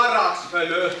 Herro Varax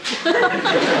förlust.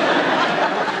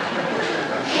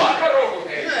 Varför råd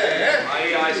det?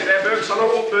 Aj, så det är böksan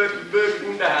och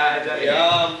uppbyggt det här där.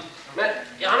 Ja. Men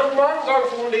jag har nog många gånger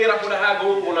funderat på det här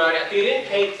gungorna. Jag tycker inte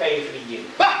helt felfri.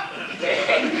 Va?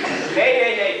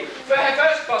 Nej. För här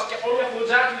först fast om jag får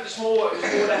säga lite små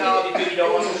det här attityder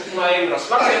och vad som skulle ändras.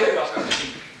 Vad är det jag ska säga?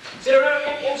 Ser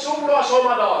du en sola och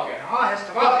sommardagen? Ja, här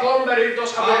ska Han vara. kommer ut och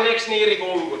ska bli läggs ner i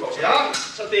gongot. Ja.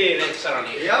 Så det växer han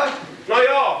ner. Ja.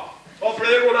 Nåja, och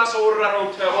flugorna surrar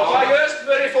runt mig. Och har just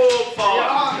börjat få upp fart.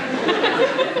 Ja.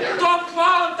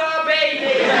 Toppfan tar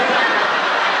bejning!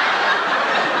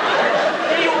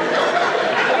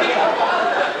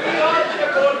 Vi har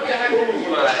inte bort det här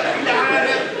gongorna.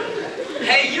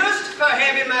 Hej, just för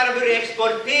heavy Marbury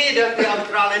exportera den till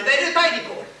Australien. Det är du tajdig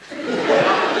på.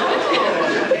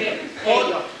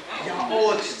 Jag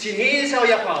åt kineser och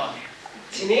japaner.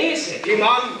 Kineser?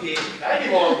 Limanti.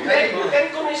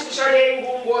 Tänk om ni skulle säga en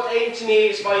gång att en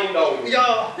kines var in då.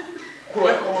 Ja. Hur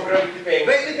kommer grönt till pengar?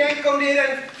 Vet du, tänk om det är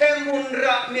en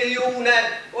 500 miljoner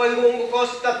och en gång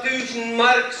kostar 1000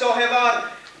 mark så här var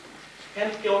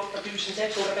 58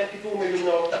 652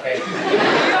 miljoner 8 pengar.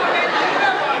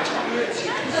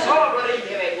 Sablar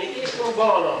i vägen, det är små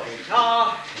barn.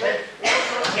 Ja.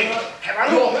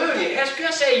 Nå, hörni, här skulle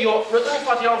jag säga, nu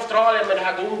träffat jag i Australien med det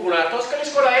här gongorna, då ska ni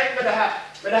skåla ett med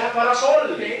det här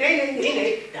parasollet.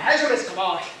 Nej. Det här är som det ska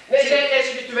vara. Nej, det är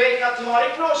så att du vet att du har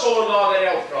inte någon sållager i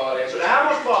Australien, så det här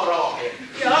måste vara bra.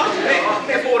 Ja.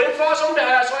 Men får inte vara som det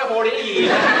här så jag får det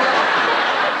i.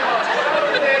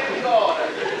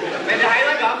 Men det här är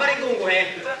en gammal gongo här.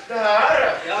 Det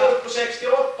här? Ja. Upp på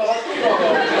 68, vad ska du ha?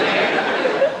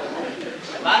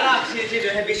 Bara ser du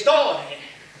här består här.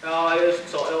 Ja, just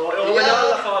så. Ja, men i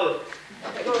alla fall.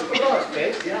 Det är ganska bra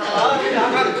spel. Ja,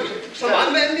 som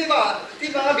använder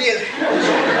till vad vill.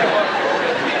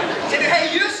 Så det här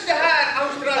är just det här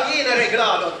australienare är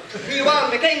glada åt. Vi är van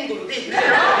med känguru dit.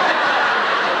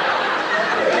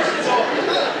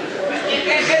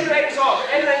 Ännu en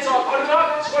sak. Har du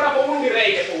någon skåda på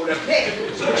underrejefoden? Nej.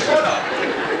 Så skåda.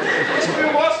 Du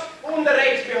måste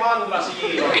underrejsbehandlas i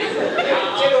givet.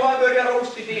 Se, du har börjat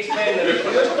rostigt i spännen. Just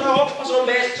när jag hoppas som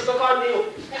bäst så då kan det ju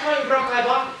braka i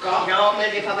backa. Ja, men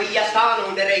det får vi stan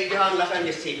under dig behandla sen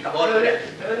det sicka bort. Och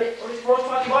du måste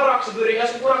vara till Barak så börjar jag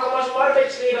skulle kunna komma som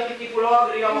arbetsledare till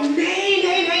Tipolagria.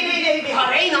 Nej. Vi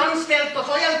har en anställd och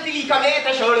så hjälpte lika med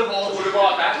dig själv och... Tror du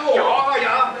var där?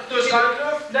 Ja. Du ska inte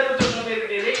lyfta den och du som vill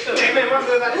bli riktigt. Nej, men man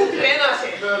behöver uppträna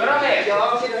sig. Behöver han det?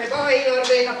 Ja, så det är bara en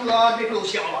arbetare på lag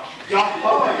plus jag.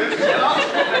 Jaha, just det.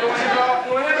 Men då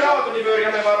är det bra att ni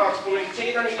börjar med Barakspolitik.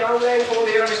 Sedan i anlägg får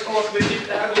vi göra vi ska måste bli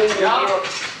det här gången. Ja.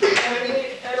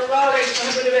 Är det bra längst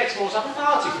så blir det växtmås att man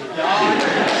tar sig fort. Ja.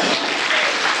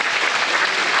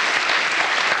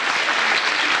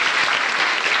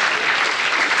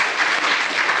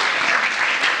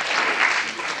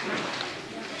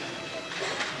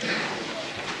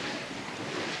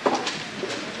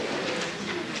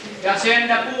 Jag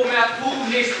kände på mig att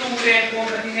ordhistorien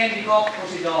kommer till Henrik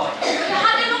Oppos idag. Jag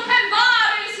hade en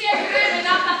uppenbarelse i en grön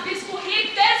natt att vi skulle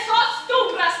hitta så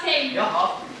stora stänger. Jaha.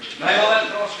 Nej, jag var väl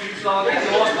trotsutslaget i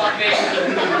åsparkväxten.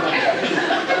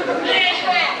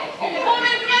 Det kommer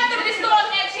inte vänta till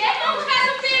Stålnäs. Jag är någon här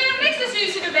som blir en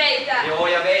riksdagshuset du vet. Jo,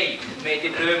 jag vet. Men inte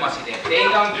drömmas i det.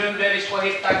 En gång drömde vi skulle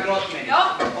hitta en grottmänniska.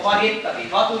 Ja. Och vad hittade vi?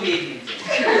 Vad tog vi in?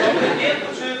 Helt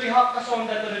och söp i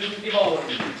Hackasåndet och det tog till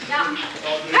våren. Ja.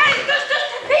 Hej, just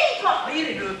fint va? Vad är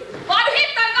det nu? Har du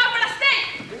hittat en gamla stäng?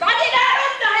 Vad är det där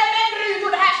under här med en rut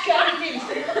och det här ska jag till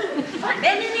sig?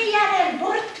 Men ni är en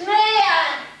bort med er.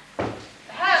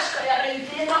 Det här ska jag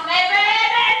ruta in och med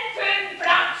en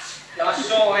fyndplats. Ja,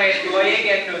 så är du har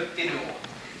egen nuttig då.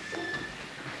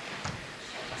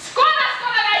 Skåda ska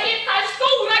väl hitta en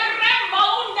stora grämma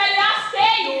underliga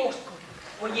stäng.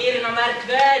 Och ger en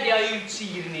märkvärdiga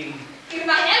utsirning.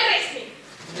 Irma hellresning.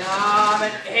 Ja,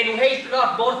 men är nog helt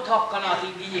klart borthackarna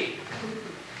till vi.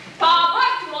 Ta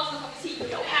bort måste som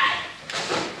sidor här.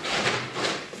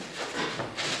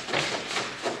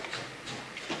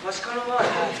 Vad ska det vara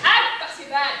här? Ärtas i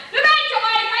världen. Nu vet jag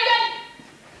vad jag kan.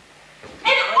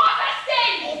 En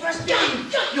offerstäng. Offerstäng?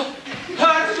 Ja.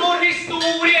 Här slår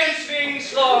historiens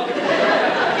svingslag.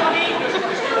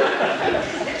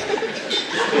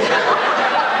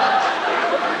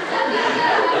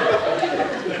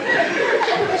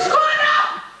 Skåda!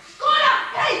 Skåda!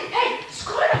 Hej!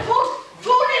 Skåda!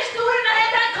 Får ni historierna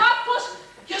hända en kappos?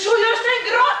 Jag såg just en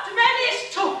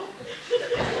grottmänniska.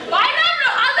 Vad är det nu?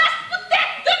 Han läst på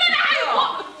tätterna här!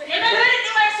 Nej, men hör ni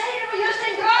vad jag säger? Det var just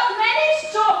en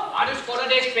grottmänniska. Ja, du skådar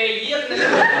det spel.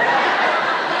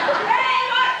 Hej,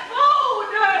 vad får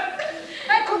du?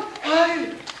 Här kom...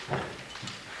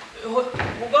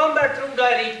 Hur gammal tror du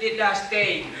är riktigt där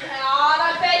steg? Ja,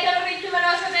 det vet jag riktigt, men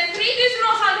alltså den 3000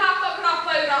 år sedan haft och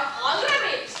knappa ur allra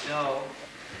minst. Ja.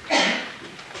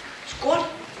 Skål!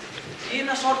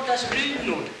 Ena sortens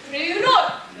brunor. Brunor?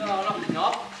 Ja, några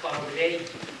knappar och dig.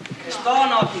 Det står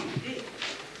någonting.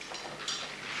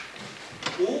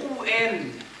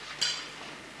 O-N.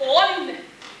 On.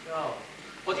 Ja.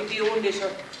 Och till on det så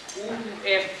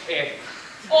OFF.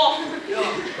 Off. Ja.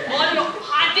 On.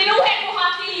 Hade nog hem och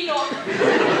hade i då.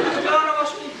 Ja, det var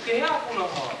smutte här på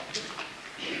något ha.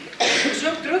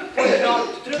 Sök tryck på det då.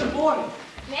 Tryck på den.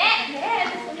 Nej,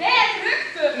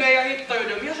 tryck. Nej, jag hittar ju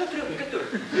dem. Jag så trycket du.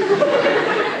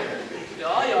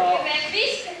 Ja. Men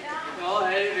visst. Ja,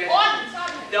 här är rätt. On, sa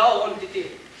du. Ja, on till.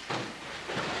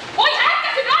 Oj, herre,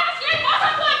 så bra att jag måste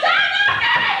på en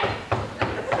tärnare!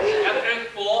 Jag tryck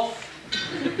på off.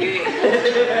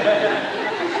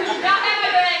 Ja,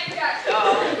 det var ju enkelt. Ja.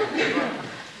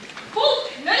 Fort,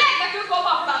 nu lägger du på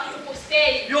pappa på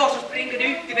steg. Ja, så springer du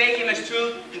ut i vägen med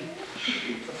sulten.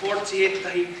 Så fort sig hitta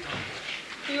hit.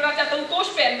 Tur att jag tog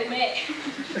torspello med.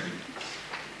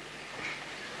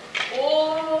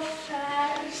 Åh,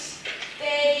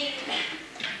 färgstein.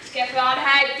 Ska jag få ha det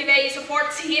här till vägen så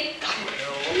fort sig hitta.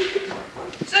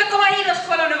 Så komma hit och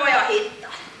kolla nu vad jag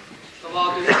hittar. Så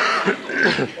var du.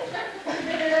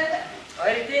 Vad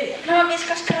är det? Ja, vi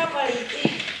ska skrapa lite.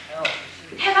 Ja.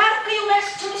 Det verkar ju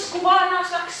mest som det skulle vara någon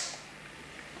slags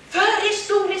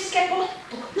förhistoriska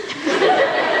potto.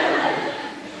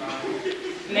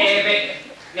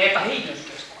 Nej, ta hit nu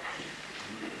ska jag skåla.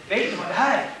 Vet du vad det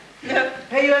här är? Ja.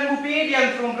 Det är ju en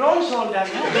mopedhjälm från bronsåldern.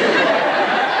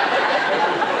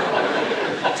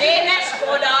 Se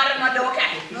nästgårda armar då,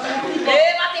 okej.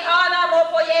 Öva till Hanam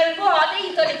och på hjälp och ha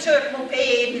dit och de kört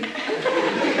moped.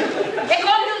 Det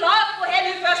kom ju lag på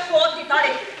henne först på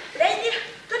 80-talet.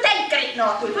 Du tänker inte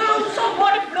något. Du är så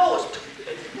bortblåst.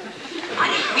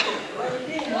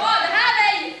 Ja, det här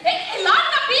är en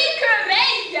landa bilkö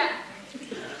vägen.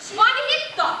 Så vad har ni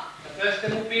hittat? Först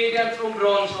en mopedhjälm från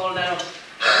bronsåldern och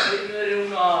nu är det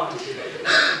hon av.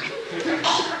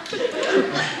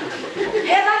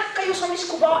 Det verkar ju som det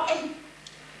skulle vara en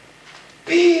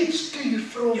bilstyr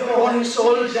från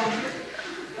bronsåldern.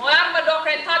 Och jag var dock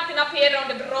en tattina Peder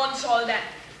under bronsåldern.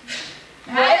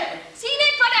 Ser ni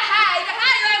inte vad det här är? Det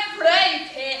här är ju en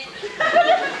flöjt.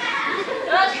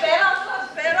 Jag spelar.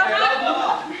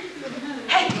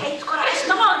 Hej, ska jag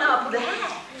stanna på det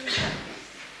här?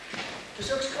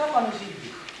 Försök skrapa nu, Siv.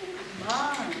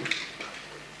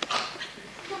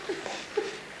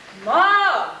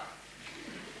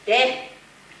 Det.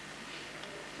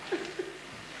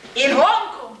 In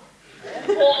Hongkong.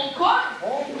 Hongkong?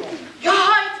 Jag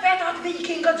har inte vetat att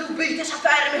vikingar tog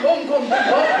bytesaffärer med Hongkong. Det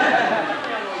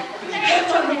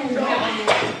var nog bra.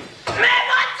 Men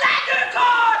vad säger du,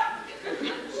 Karl?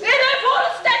 Är du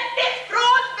fullständigt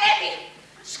frånvänd?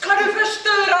 Ska du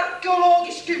förstöra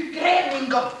arkeologisk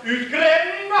utgrävningar?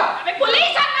 Utgrävningar? Men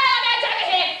polisen med mig till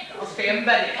hem! Ja,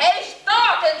 stämmer. Hej,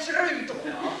 statens rutor.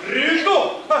 Rutor?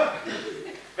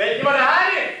 Vet ni vad det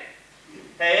här är?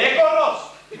 Det är ekorrost.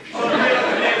 Som det är.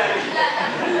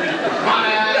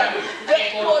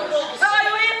 Det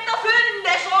var ju inte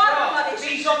fundet så armades.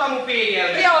 Vi sådana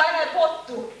mopedhjälm. Ja, en är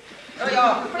potto.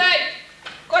 Ja. Flöjt!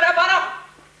 Kolla bara.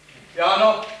 Ja,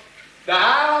 nå. Det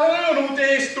här hör nog till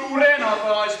historien av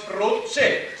vad jag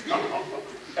sprutsit.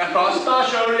 Jag kastade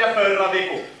skölja förra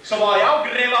veckan. Så var jag och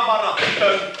gräva bara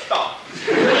tömta.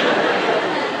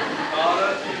 Ja,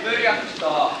 det börjar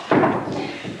förstå.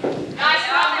 Jag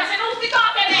skrattar sen upp i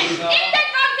taten. Inte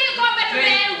en gång till kommer du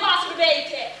med en glas för dig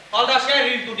till. Alla ska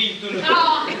ut och dit nu.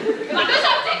 Ja, det var du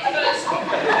som tänkte först.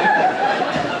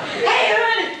 Hej,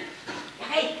 hörni!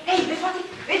 Hej,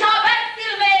 vi tar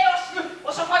Bertil med oss nu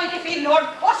och så får vi till Finnholm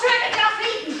och söker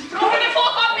trafik. Tror du får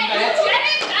komma ut? Jag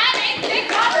vet inte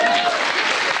kan du.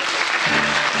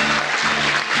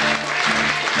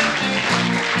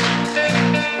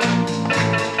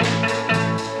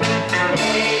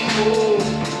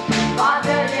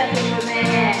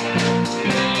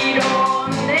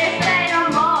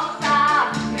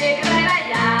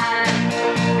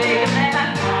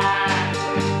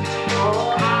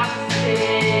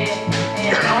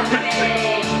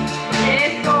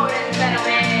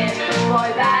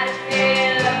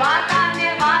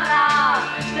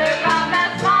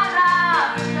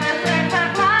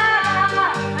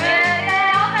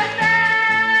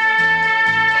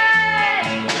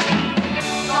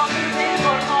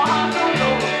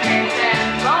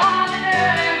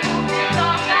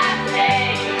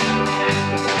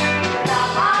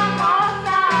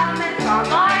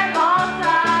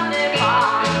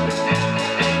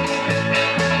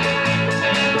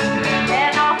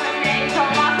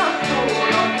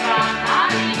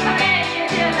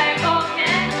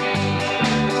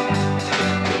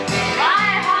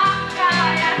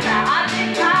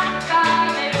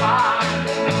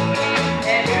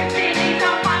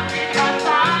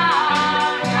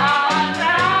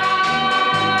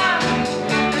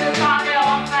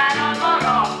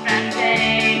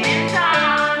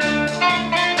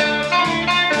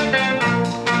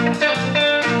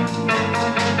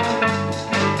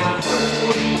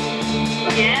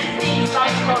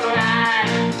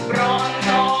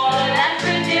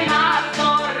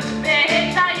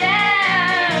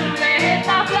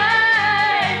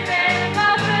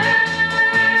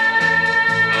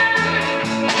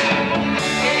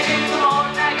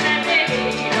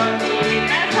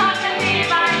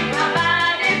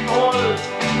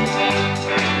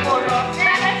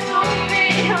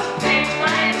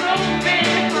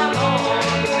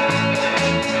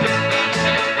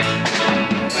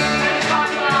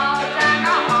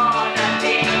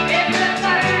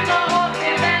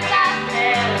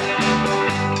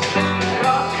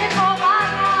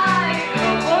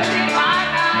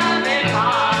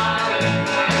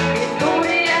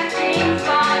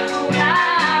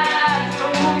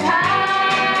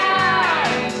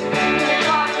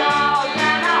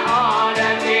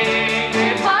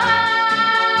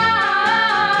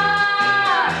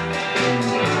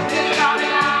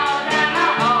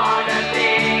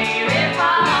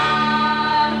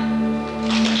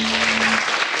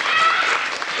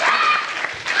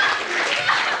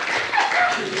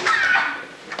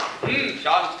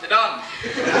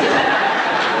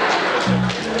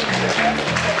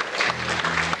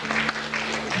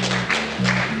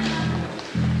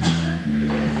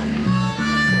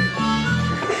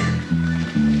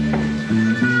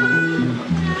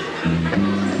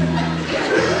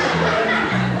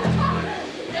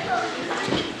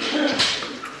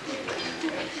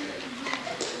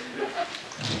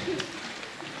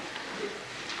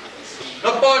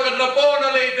 då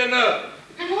på lite nu.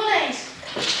 Men hålles.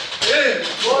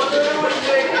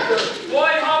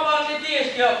 Voi hamman ni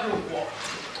tiesti apropå.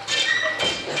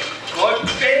 Voi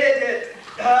pedet,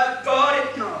 här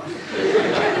varit nå.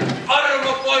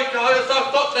 Arma pojke har ju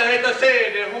sagt åt dig heita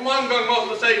CD. Hur många gånger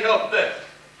måste säga åt det?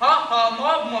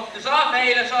 Haha, måste sa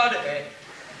feile sa det.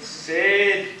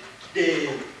 CD.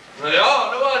 No ja,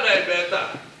 det var det bättre.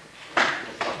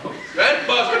 Vänt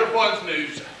bara ska du få en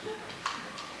snus.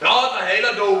 Prata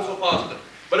hela dos och fast.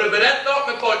 Men du berättar åt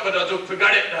mig pojk vad du har gjort för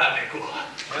galet det här veckan.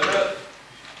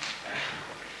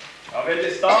 Jag vill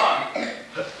till stan.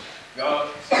 Jag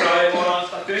ska i våran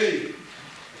staty.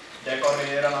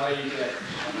 Dekorera mig lite.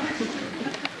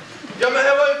 Ja men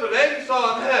det var ju för länge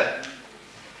sa han här.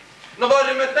 Nå var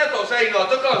det med detta och säga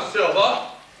något då kanske jag va?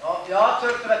 Ja, jag har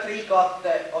tryckt över 3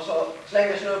 katter och så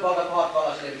slänger snurrbollar på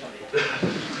hartballar slimsan lite.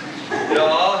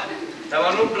 Ja, det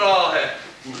var nog bra här.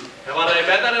 Det var det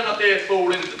bättre än att det är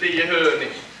spolen till 10 hörning.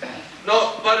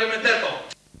 Nå, var det med detta?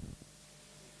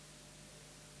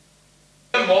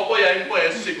 Jag var på gäng på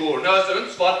S igår. Nu har jag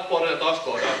inte svart på den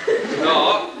taskådan.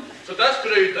 Ja, så där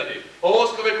skryter de. Och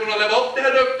ska vi kunna leva upp det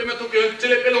här ryktet med tog ut till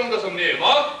lite långa som ni,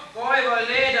 va? Voi voi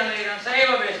ledan, säg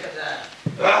vad vi ska säga.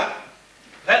 Va?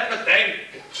 Rätt med tänk.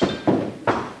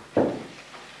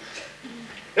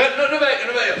 Ja, nu vet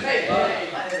jag.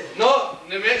 Nå,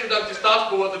 ni vet ju att till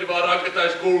stadsboet och de var rankat här i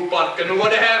skolparken. Nu var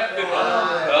det häftigt va?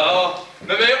 Ja.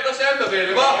 Men vi gjorde sämre vill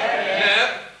ni va? Nej.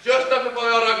 Just därför får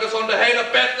jag ranka som det hela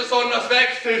Pedersöres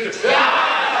växthus.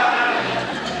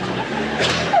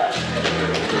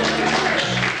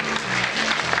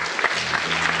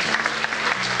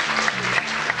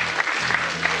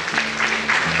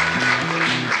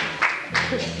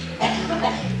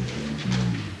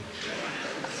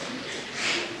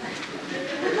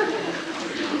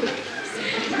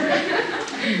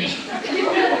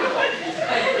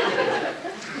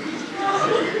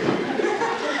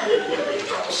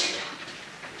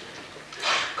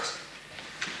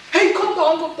 Hej, kom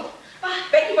då. Va?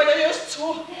 Vet du vad jag just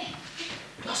såg?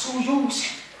 Jag såg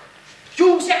Josef.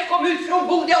 Josef kom ut från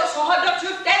bordet och så hade han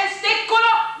köpt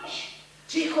tändstäckorna.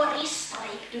 Tryckorister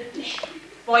gick du med.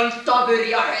 Var inte att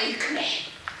börja röjk med.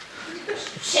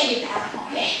 Säg det här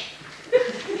om det.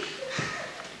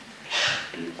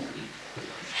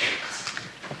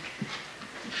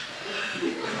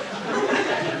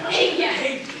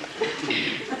 Hej.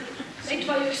 Säg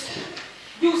vad just.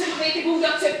 Josef vet i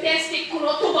bordet att köpt tändstäckorna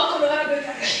och tobaken och börja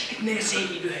röjka. Nej, säger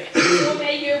du det. Så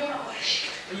mig i ögonen var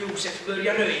det. Josef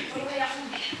börjar röjka. Vad är jag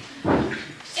funderar?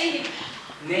 Säg det.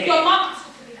 Nej. Jag mamma ska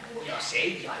fundera på det. Jag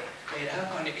säger det. Nej, det här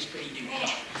kan inte sprida ut.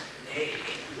 Nej,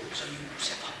 så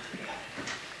Josef har börjat.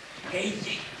 Hej.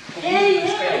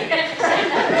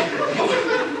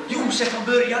 Josef har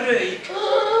börjat röjka.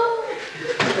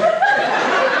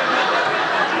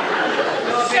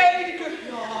 Säg det.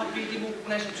 Ja, vi är emot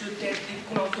när som suttit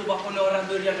i kontorba på norra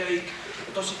börjar röjk.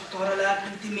 Och då sitter han och lärt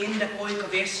mig till mindre pojkar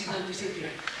vässimot i sitt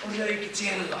och röjk i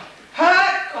källa.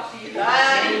 Här, Kassi.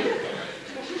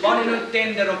 Var ni nu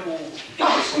tänder och på?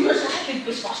 Jag skulle ju säga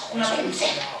typisvaskona vänsen.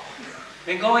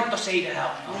 Men gå inte och säg det här.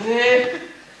 Nej.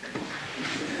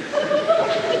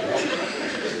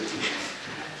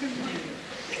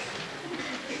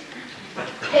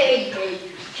 Hej.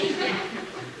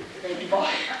 Vet du vad?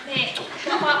 Nej,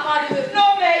 vad har du?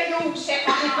 Nå med Josef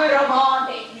att du börjar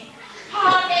vanlig.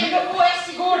 Han är ändå på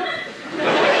S-igår.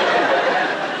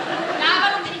 Nej,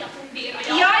 vad de vill fundera.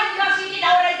 Ja, jag ser det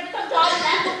där och inte ta den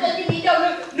här koppen till middag.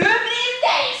 Nu blir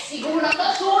det S-igår. Då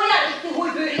såg jag inte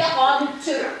hur börjar vara en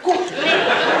kyrkor.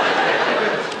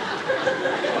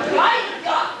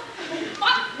 Ja.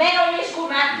 Men om ni skulle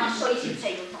märkas så i sitt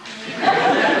sig.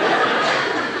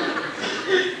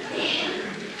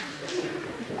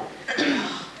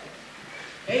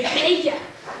 Hej.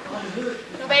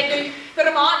 Då vet du,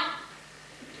 för man.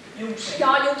 Josef.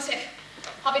 Ja, Josef.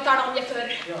 Har vi talat om det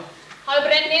förr? Ja. Har vi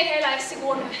bränt ner hela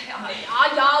S-gård?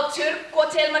 Ja, och kyrkor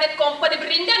och Tillman ett kompa, det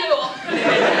brinner nu.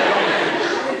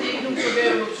 Det är nog så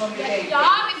dödligt som vi tänker. Ja,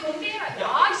 vi funderar.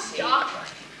 Ja.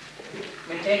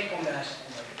 Men tänk om det här så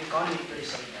kommer. Det kan inte bli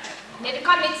säga det här. Nej, det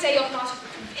kan vi inte säga åt oss.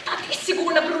 Vet att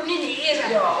S-gården brunnit ner.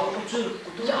 Ja, och på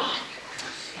kyrkor då. Ja.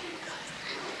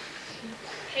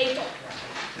 Hej då.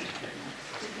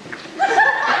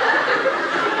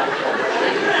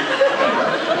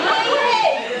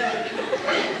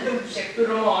 Josef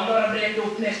Roman har bränt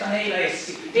upp nästan hela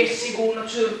Essigården och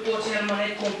kyrkor och sen man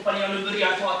ett kompani och nu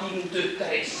börjar få att in tycka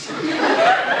Essi.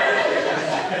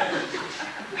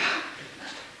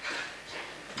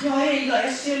 Ja, hela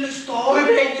Essi är lust av. Vad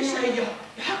vill du säga?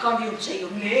 Det här kan vi ju inte säga.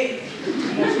 Nej, du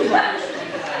måste vara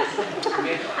lust av det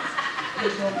här.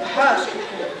 Det här ska gå.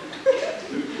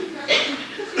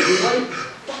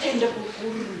 Vad händer på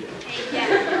kurren?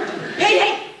 Hej,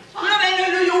 hej! No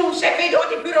men nu Josef är då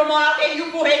till pyromaat en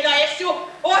joku heitä essu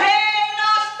och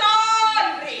hela stan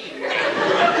rinner.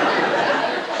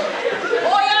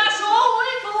 Och jag såg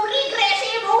en full gräs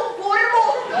emot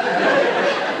mormor.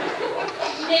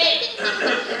 Nej.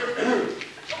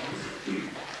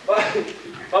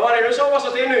 Vad var det du sa var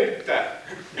så till nytta?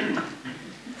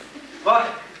 Vad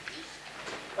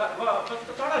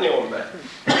talar ni om?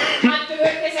 Har inte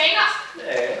hört det senast?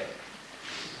 Nej.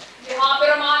 Vi har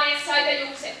pyromanens sajta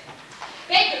Josef.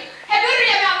 Vet du, här börjar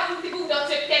vi alla få till goda och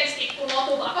sökt tändstickor och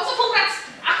tobak och så forats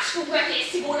axfogat till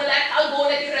Essigård och lärt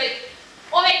albonet i röj.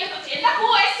 Och vet du, att tända på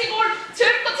Essigård,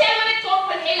 surt och tälva med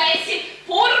toppen hela Essig,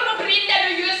 porr och brinner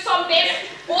nu just som bäst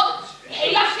och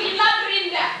hela Finland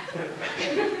brinner.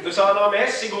 Du sa något om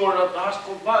Essigård att det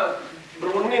har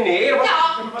brunnit ner.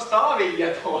 Vad stav vi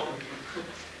ett då?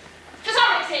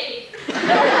 Församlingshelig.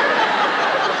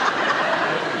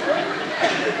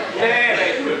 Nej,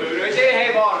 vet du, det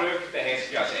här var rykte, här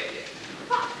ska jag säga.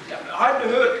 Har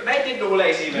du hört, vet inte du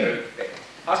läser med rykte?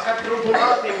 Han ska tro på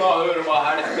någonting bara höra vad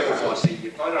här det står och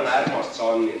säger. Ta det närmast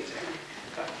sanningen.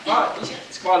 Vad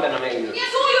skvallern av mig nu? Jag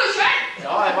såg ju själv.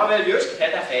 Ja, det var väl just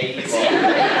detta fel.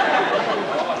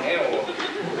 Ja, det är och.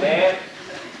 Nej.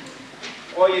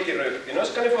 Oj, till rykte. Nu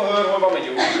ska ni få höra vad med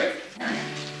Josef.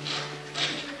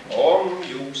 Om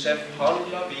Josef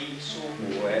handlar visor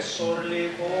och är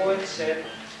sorglig på ett sätt.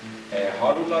 Det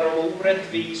handlar om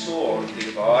orättvisor om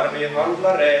till var vi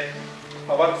handlar rätt.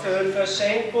 Har varit för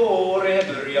sent på året,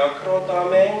 börjar krotta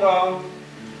med en gång.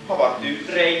 Har varit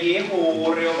utrej i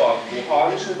håret och var på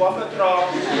hans och var för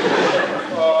trång.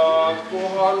 På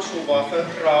hans och var för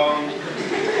trång.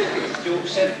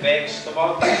 Josef växt och var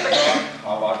god,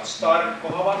 har varit stark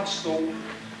och har varit stor.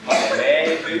 Han är med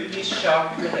i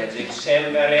byggischack med ett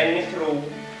exempel än i tro.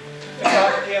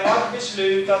 För har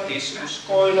beslutat att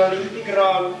skojna lite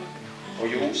grann. Och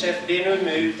Josef blir nu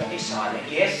mutat i sa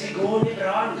lägg Essigård i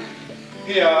brand.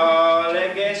 Ja,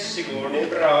 lägg Essigård i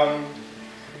brand.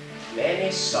 Men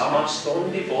i samma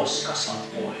stånd i boska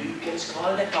satt på hukens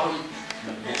kalde kant.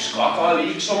 Och skaka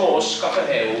liksom åska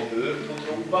för här och hör på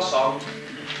trova sant.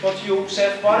 Åt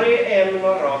Josef varje ämna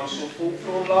rams och for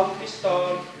från land till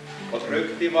stad. Och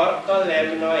tryckt i varta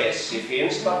lämna Essi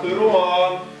finsta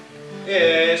pyroman.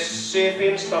 Essi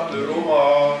finsta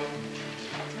pyroman.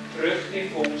 Tryckt i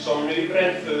fot som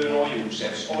nybränd fön och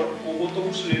Josefs ork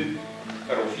tog slut.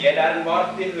 För och fjädern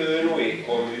vart i hön och i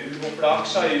kommun och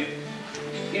flaxa ut.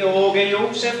 I åge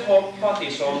Josef hoppa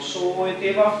till som så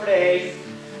det var fläj.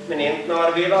 Men inte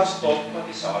när vi var stoppa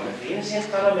till sa nu finns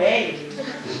inte alla mig.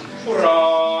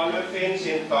 Hurra, nu finns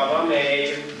inte alla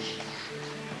mig.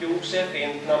 Josef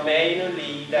inte när mig nu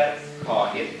lider. Ha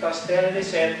hitta ställd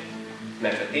sätt.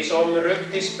 Men för det som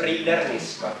rykte sprider ni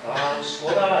ska ta och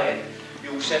skåda ett.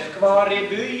 Josef kvar i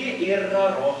by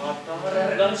irrar och hattar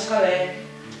är ganska lätt.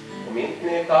 Om inte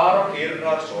ni tar och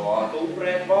irrar så att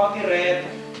orätt var till rätt.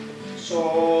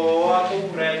 Så att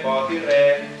orätt var till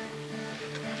rätt.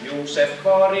 Josef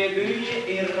kvar i by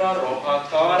irrar och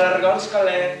hattar är ganska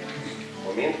lätt.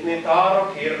 Om inte ni tar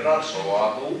och irrar så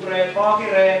att orätt var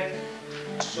till rätt.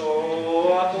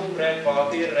 Så att orätt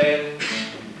var till rätt.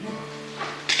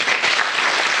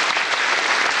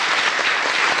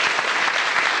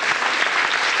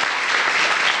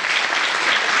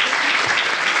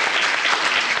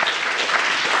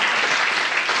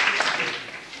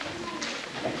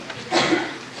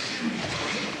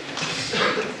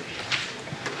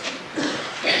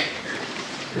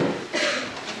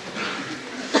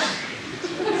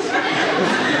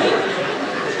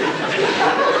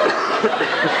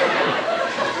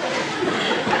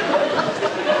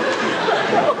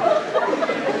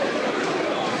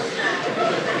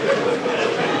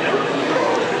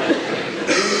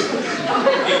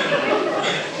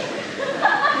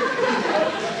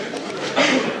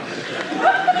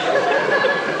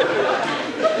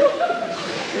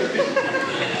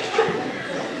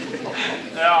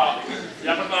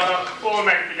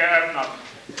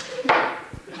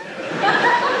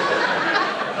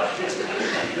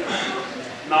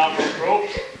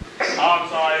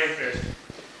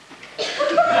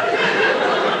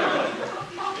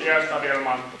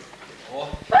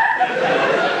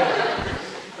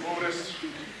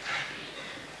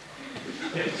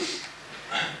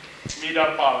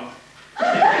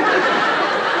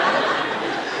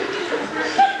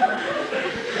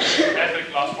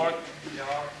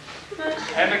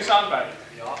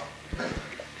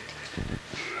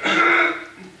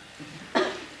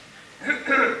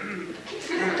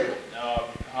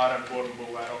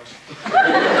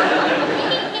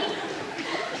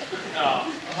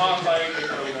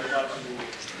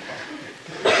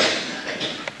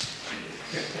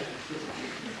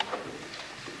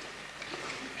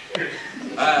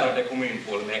 Ärade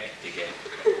kommunfullmäktige,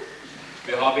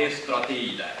 vi har bistra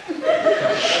tider.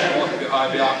 Det måste vi ha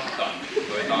i beaktande då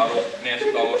vi tar upp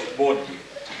nästa års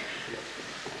budget.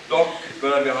 Dock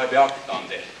bör vi ha i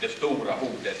beaktande det stora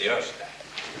hotet i öster,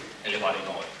 eller var i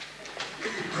norr.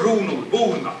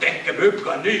 Kronolborna tänker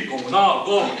bygga en ny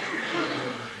kommunalgård.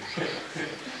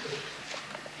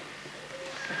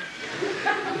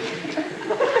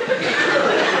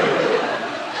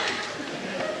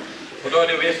 Och då är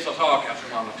det vissa saker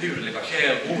som av naturliga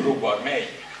skäl oroar mig.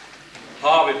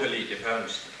 Har vi för lite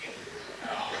fönster?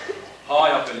 Har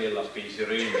jag för lilla spis i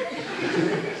rymden?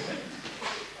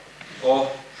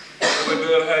 Och vi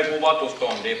bör höja på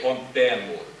vattenstånd i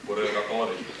fontänvård på Röda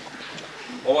torg.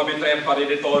 Och vad vi träffar i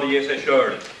det torg i sig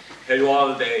själv är ju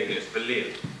alldeles för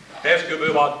lill. Det skulle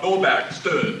behöva dubbelt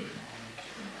stöd.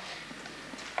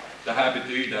 Det här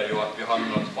betyder ju att vi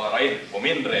hamnar att spara in på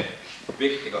mindre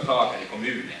viktiga saker i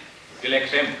kommunen. Till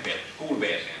exempel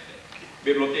skolväsendet,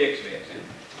 biblioteksväsendet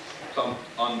samt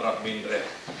andra mindre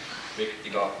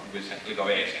viktiga och väsentliga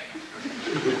väsen.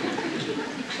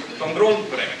 Som grund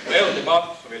för eventuell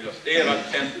debatt så vill jag stera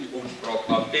ett känt ordspråk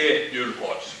av T.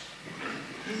 Julfors.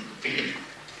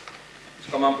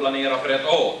 Ska man planera för ett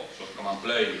år så ska man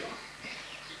plöja.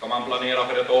 Ska man planera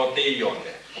för ett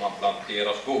årtionde ska man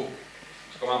plantera skog.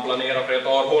 Ska man planera för ett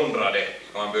århundrade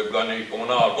ska man bygga en ny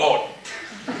kommunalgård.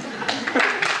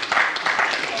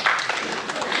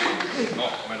 Nå,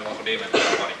 men det var för det med mig.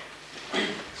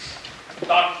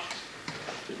 Tack.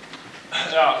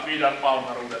 Ja, Vidar Palm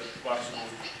har ordet. Varsågod.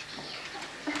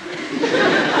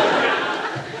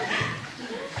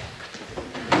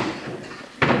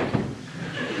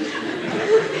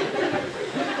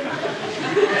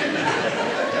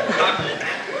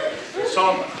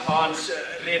 Som Hans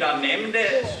redan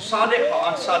nämnde så sade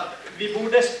Hans att vi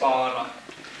borde spara.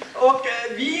 Och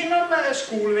vi inom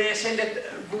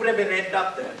skolväsendet vore beredda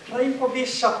att ta in på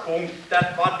vissa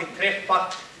punkter vad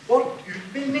beträffar vårt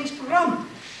utbildningsprogram.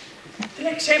 Till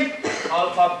exempel,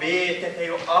 alfabetet är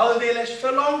ju alldeles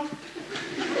för långt.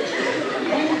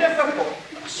 Borde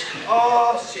förkortas.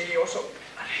 A, C och så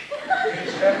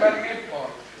vidare.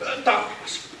 Tack.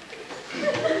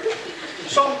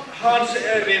 Som Hans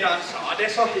redan sa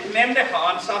så nämnde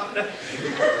Hans att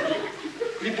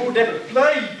vi borde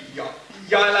plöja.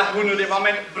 Ja, eller hur nu det var,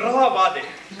 men bra var det.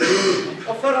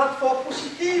 Och för att få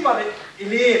positivare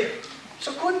elever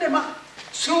så kunde man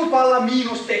slopa alla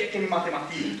minustecken i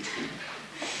matematik.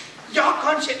 Ja,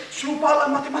 kanske slopa alla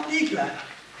matematiklärare.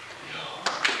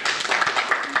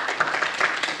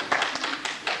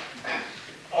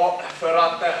 Och för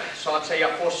att så att säga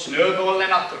få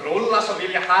snöbollen att rulla så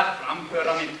vill jag här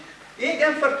framföra min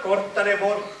egen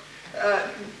förkortade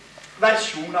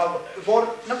version av vår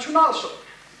nationalsång.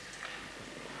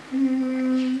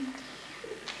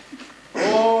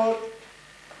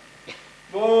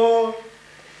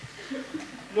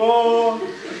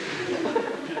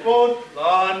 Vårt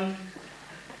land.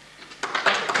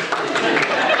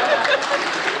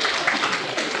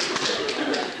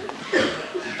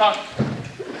 Tack.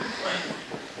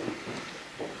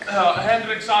 Ja,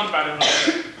 Henrik Sandberg,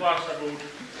 varsågod.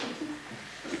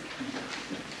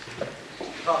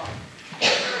 Tack.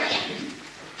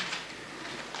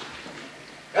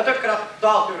 Jag tycker att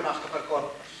talturerna ska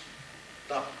förkortas.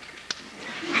 Tack.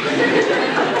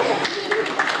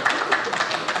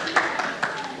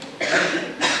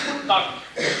 Tack.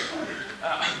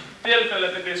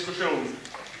 Tillfälle till diskussion.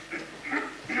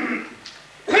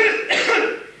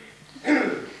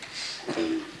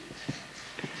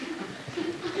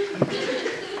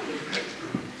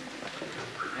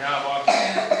 Ja, vad?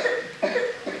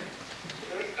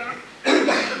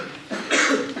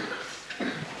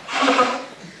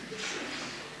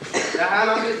 Det här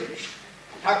namnet.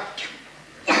 Tack.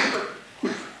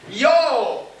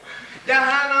 Jo, det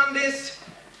här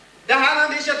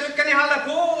namnet jag tycker ni håller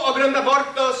på och glömmer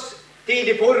bort oss tid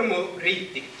i pormo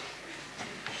riktigt.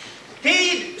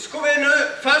 Tid ska vi nu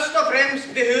först och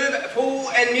främst behöva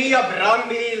få en nya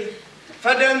brandbil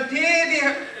för den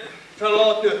TV,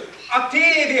 förlåt nu, att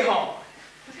TV har.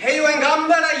 Det är ju en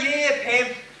gammal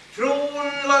Jeep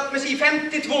från, låt mig säga,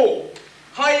 52.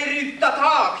 Har ju ryttat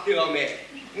tak till och med.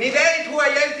 Ni vet hur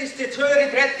jag hjälptes till kör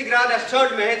i 30 graders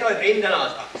köld med ett och ett rinda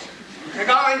någonstans. Jag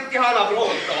kan inte ha några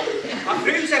bråk då. Han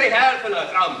fryser i hälften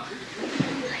fram.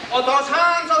 Och då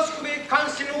så skulle vi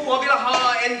kanske nog vilja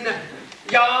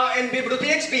ha en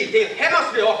biblioteksbil till. Här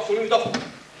måste vi också nu då.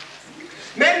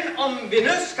 Men om vi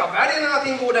nu ska välja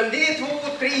någonting både det är 2,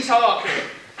 3 saker.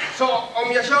 Så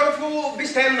om jag själv får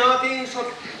bestämma någonting så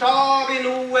tar vi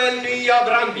nog en nya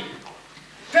brandbil.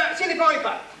 För ser ni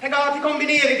pojkar, jag går till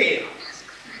kombinering.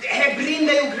 Det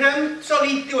brinner ju grömt så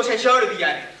lite hos sig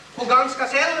självigare. Och ganska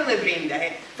sällan det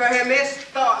brinner. För det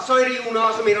mesta så är det ju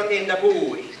någon som är att tända på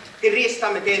i. Det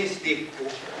ristar med tändstickor.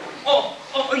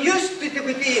 Och just lite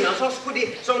på tiden så skulle de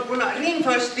som kunna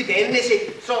ringa först till denne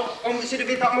så om så du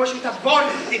vet att måste ta bort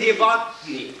i det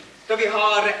vattnet då vi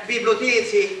har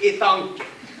biblioteket i tanken.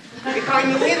 Vi kan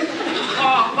ju inte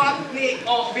ha vattnet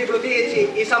och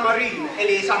biblioteket i samma rum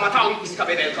eller i samma tank ska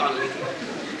vi väl kalla det.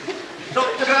 Så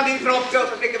drar vi från och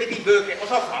så lägger vi till böcker och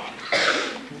så fram.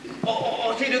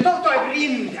 Och ser du då tar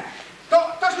brinner.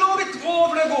 Då slår vi 2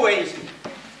 flugor en stund.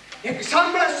 Det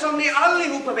samlas som ni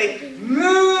allihopa vet.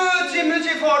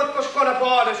 Mycket folk och skåda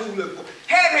badens olyckor.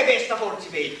 Här är bästa folk i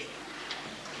vägen.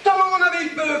 Då lånar vi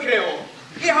ut böcker om.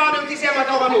 Vi har dem tillsammans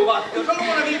av en vatten. Så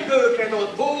lånar vi ut böcker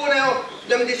åt både och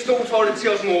de till storfolk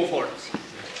och småfolk.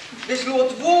 Vi slår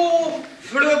 2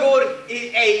 flugor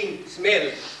i en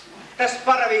smäll. Där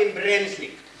sparar vi in bränsle.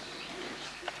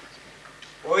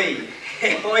 Oj,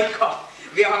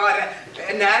 vi har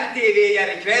när-tv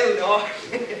här ikväll då.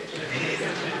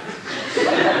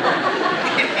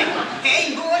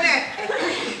 Hej Båne!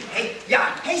 Ja,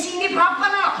 hej ser ni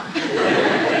papparna!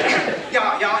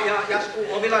 Ja, jag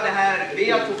skulle vilja det här,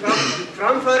 be att få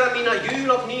framföra mina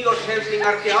jul- och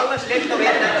nyårshälsningar till alla släkt och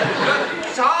vänner.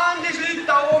 Sa det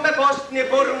sluta om med posten i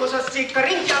Borm och så skickar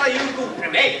inte alla julkort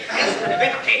med mig. Resten är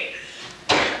bättre.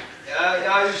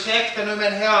 Ja, ursäkta nu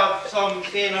men här som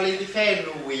tjänar lite fel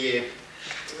nu i.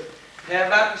 Det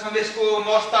verkar som vi skulle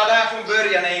måste ha där från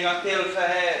början en gång till för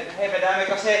det är det här med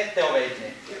kassetter och vet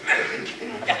ni.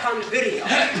 Jag kan börja.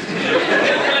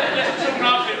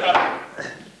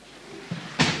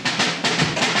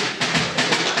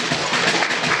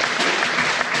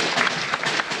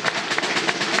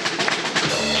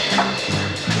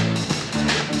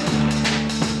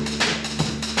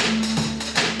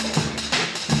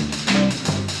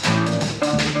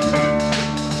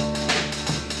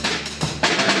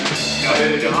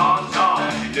 Du Hansson,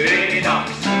 nu är det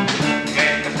dags.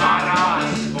 Det ska sparas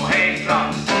på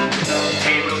hängplats.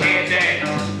 Biblioteket,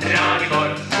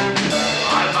 Radikort.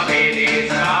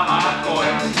 Alfabetisk ackord.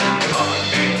 Vart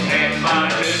du träffar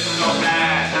du som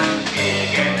är.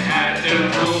 Egen är du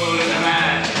full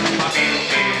värld. Vad finns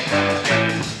det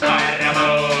du spärra på?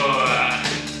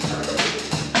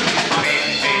 Vad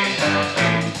finns det du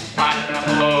spärra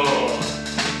på?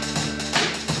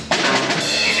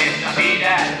 I dessa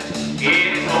tider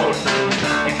är det svårt,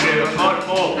 en frö och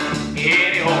mormor är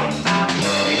det hårt.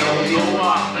 Det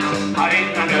gråblåa har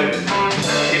inte nu,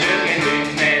 till luggen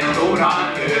ut med stora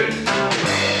kul.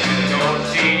 Låt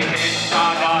se nästa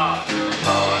dag,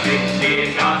 ta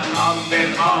riktigt att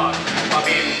anden har. Vad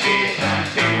vill det där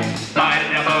du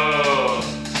spärra på?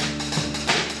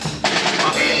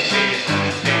 Vad vill det där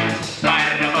du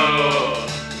spärra på?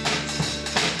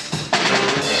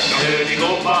 Nu det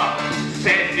går på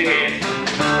sättighet.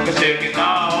 Försöker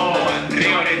ta en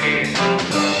prioritet.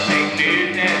 Tänk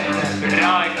ut en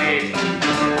bra idé.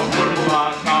 Och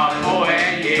mormor ska få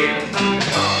en ge.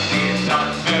 Ja, det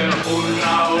satt för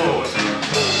 100 år.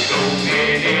 Då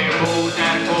är det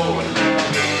moten får.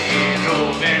 Det är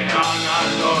Robert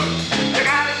Annarsson. Du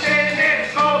kanske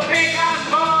det ska pengar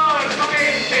kvar. Vad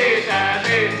vet det där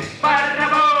du sparrar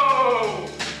på?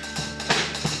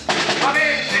 Vad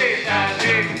vet det där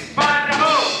du sparrar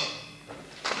på?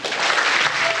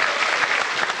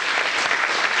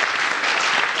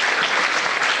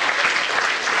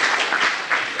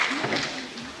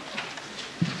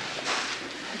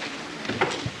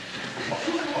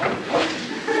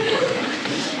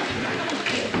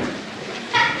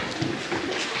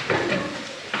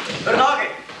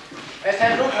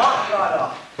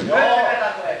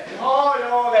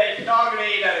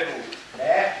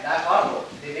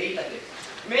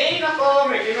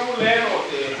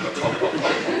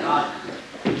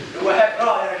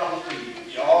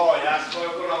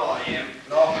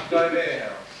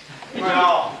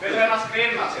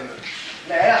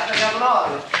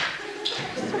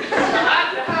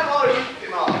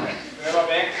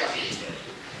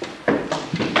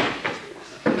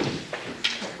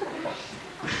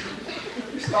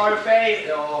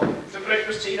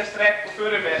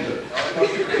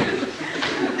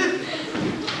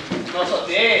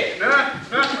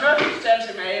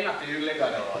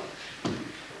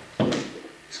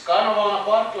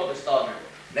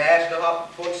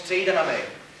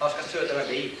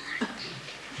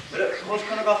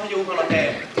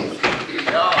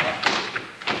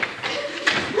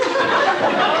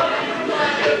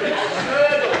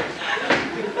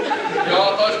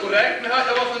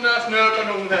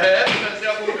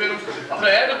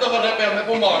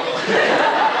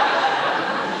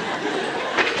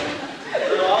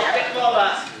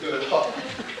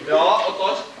 Ja, och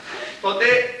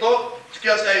då ska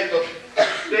jag säga att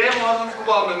det är många som skulle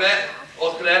vara med mig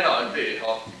och träna en tid.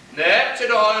 Nej, så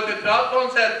då har jag inte allt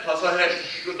från sätt. Alltså,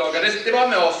 de kan inte vara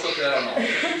med oss och träna.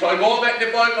 Så igår väckte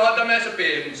pojkar hade med sig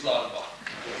pilslarva.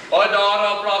 Och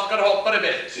idag och plaskar hoppade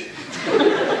vetsi.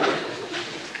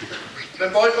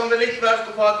 Men pojkar, om det är lite värst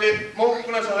att få till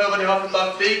munkorna så hör ni har fått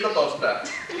ta fik åt oss där.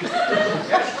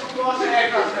 Jag skulle vara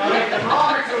säker att jag inte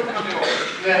har med kronan i år.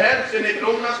 Nej, hälsen i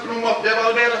kronan skulle måste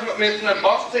devalvera som åtminstone en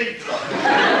bassitra.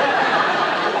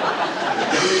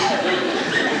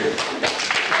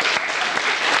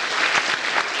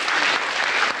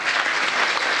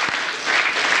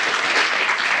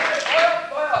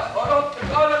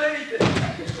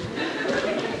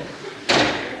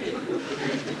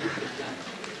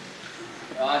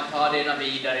 Jag tar dina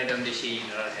vidare de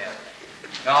designer här.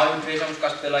 Jag har ju som ska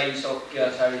spela ishockey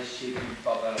och så är det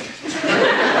skitpapper.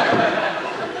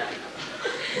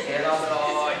 Hela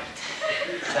bra.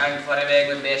 Sen får iväg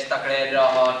med bästa kläder och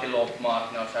har till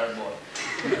loppmarknaden och så är det bort.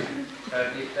 För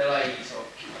att spela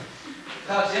ishockey.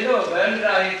 Kanske då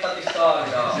böndrar hittat till stan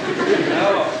idag.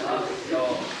 Ja.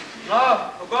 Ja,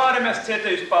 och vad är det mest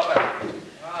sätthus-papper?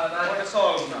 Ja, Vad är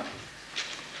sålna?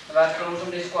 det verkar nog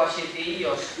som det ska ha sitt i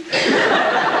oss.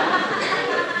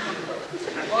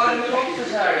 Vad är det med dem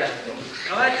så här?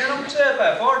 Jag vet inte om du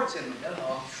köper Fordsin.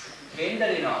 Jaha,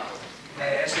 vinner dina?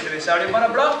 Nej, så det är ju bara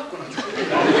blankorna.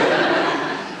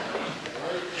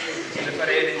 Det för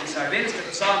är det inte så här vinster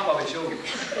och sampa vid 20.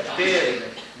 Det är det.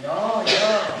 Ja.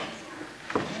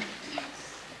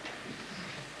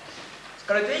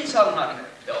 Ska du till ishallen nu?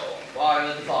 Ja, bara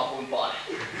lite farpumpar.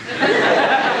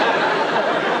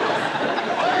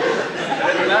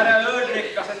 Det där är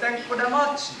öldricka, så tänk på den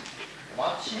matchen.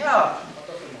 Match? Ja.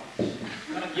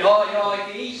 Ja,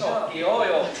 inte ishockey, jo.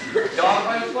 Jag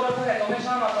kan ju skåda på det, de är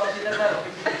samma sak i det där.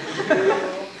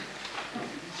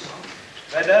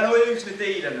 Men det är nog just vid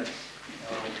tiden nu.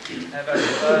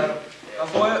 Jag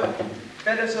får ju,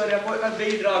 Pedersöre, jag får ett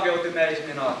bidrag till mig som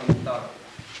min 18-tal.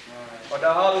 Och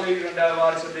där halvhyran där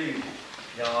var så dyrt.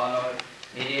 Ja,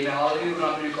 det med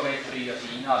halvhyrorna brukar vi inte bry oss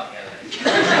innan heller.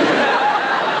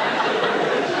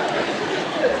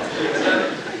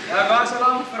 Det är ganska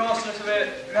långt för oss nu så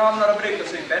vi hamnar och bryter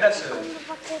oss i Pedersöre.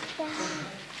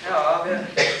 Ja,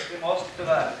 vi måste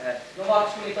tyvärr. Nå,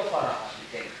 vart skulle ni ta fara?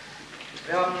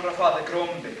 Vi har några fall till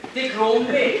Kromby. Till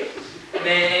Kromby?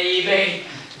 Nej, vej.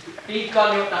 Vi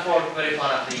kan ju när folk börjar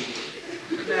fara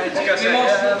frivilligt. Nej, ska jag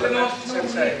säga. Vi måste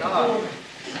säga.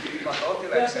 Vad då till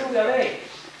Jag exempel? tror jag vet.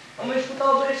 Om vi skulle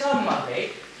ta och börja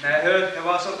samarbeta. Nej, hör, jag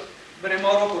var så... Började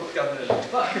morgonkutka nu.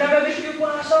 Va? Nej, vi skulle ju på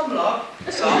några samlag.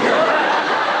 Samlag?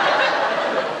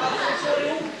 Alltså, så är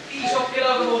det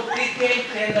ishockeylag och det är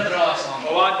inte enda bra samlag.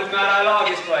 Och vad du med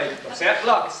lagisk på ett? Sett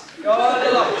lax? Ja,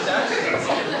 det låter.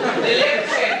 Det är lätt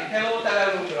sen. Det låter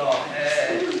väl nog bra.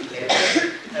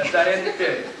 Det är inte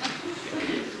kul.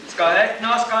 Ska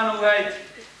häckna ska nog hejt.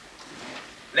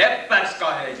 Läppar ska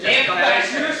hejt. Läppars,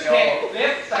 just det.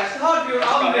 Läppars, det har du ju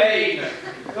aldrig.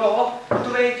 Ja, då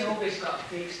vet jag hur vi ska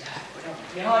fixa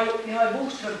det här. Ni har ju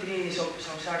boströmtrin som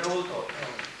så här rulltår.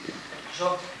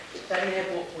 Så där är ni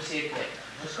på cirkeln.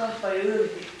 Då skaffar jag över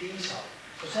till ishall.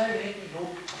 Och så är det helt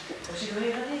ihop. Och så då är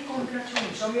det en kombination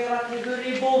som gör att ni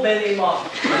börjar bobbel i mat.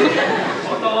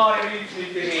 Och då var det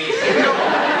mycket res.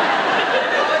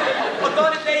 Och då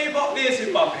är det ju bara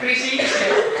vesipapper. Precis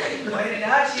det. Och det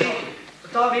här ser ni. Då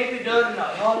tar vi upp i dörrarna.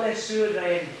 Jag har läst södra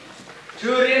änden.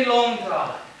 Kör in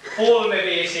långtradare. Full med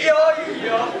WC.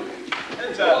 Ja.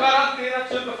 Och garanterat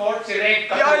superfort i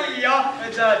räcka. Ja,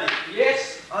 det är det.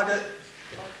 Yes.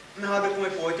 Men har du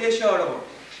kommit på att det kör då?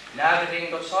 När vi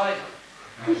ringde åt Saida.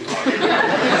 Då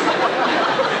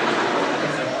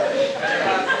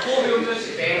får vi ju möss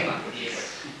i pengar.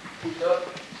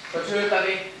 Så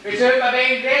köper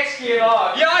vi en Gretzky i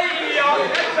lag. Ja, det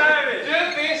är vi.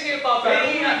 Köp WC-papper.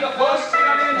 Ringa först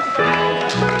innan vi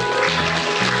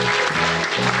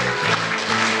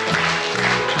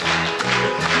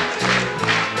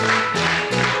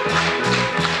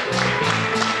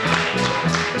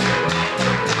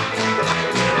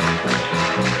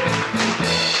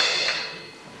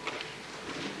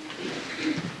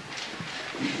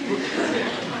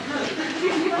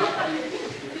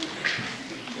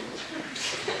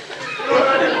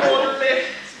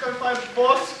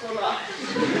Boskorna.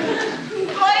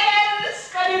 Vad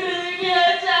älskar du nu,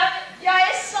 Göta? Jag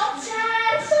är så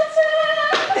tät, så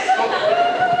tät.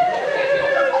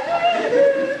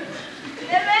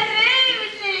 Nej, men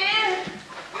Revy.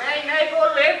 Nej, gå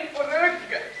lätt på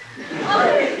ryggen.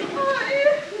 Oj.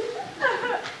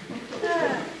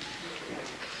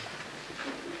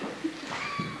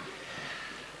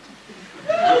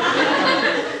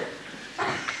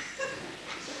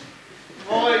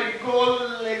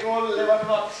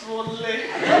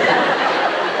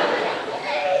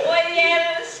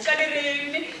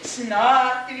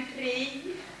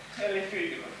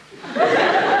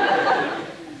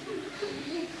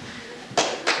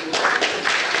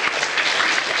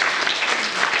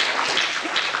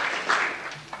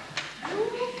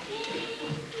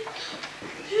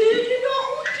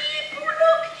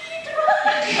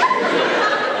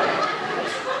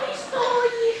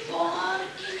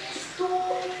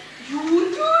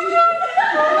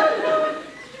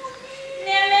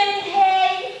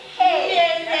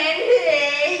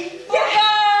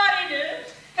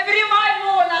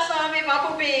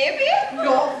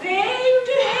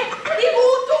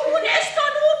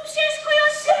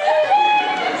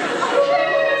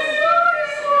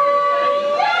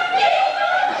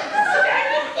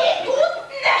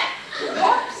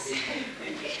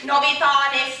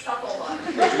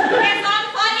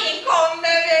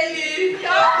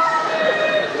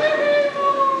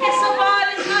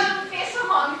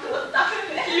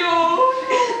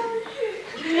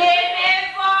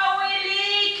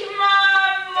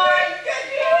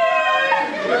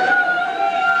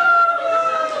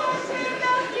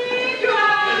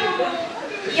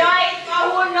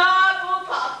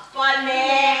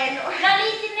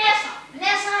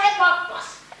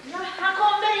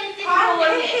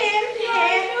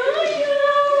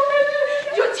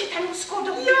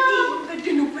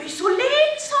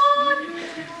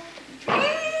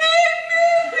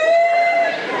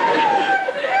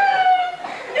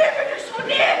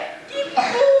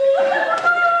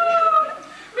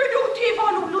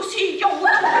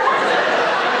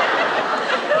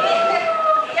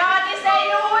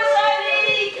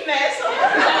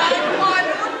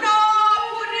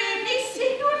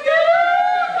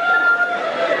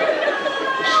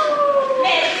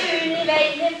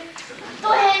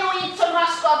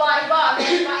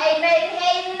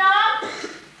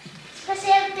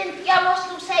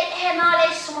 sig henne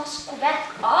som skulle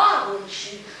vara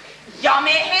avundsjuk. Ja,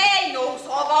 men hej nog så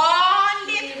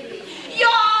vanligt.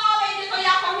 Ja, vet du så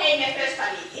jag kom hem med första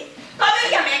linjen. Då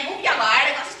började med en god jag var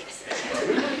det ganska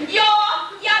speciellt. Ja,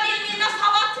 jag vill minnas ha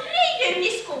varit 3 dygn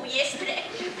i skog i sträck.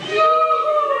 Ja,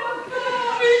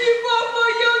 vill du mamma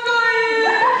jaga er?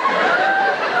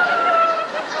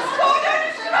 Skojar du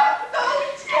skratta?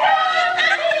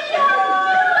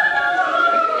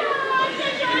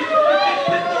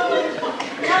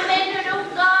 Ja, men du nog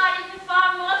galet för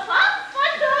farmor och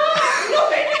farfar då. Ja,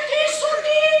 men det är så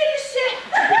vilse.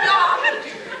 Ja,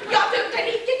 jag tyckte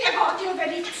riktigt det var till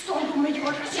överriktstånd om att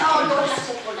göra sig.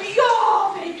 Ja,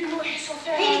 vet du, nog är så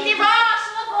fint. Vill det vara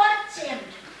så bortsänd?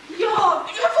 Ja,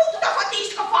 jag fotar för att ni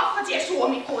ska pappa ge så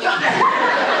mycket. Ja.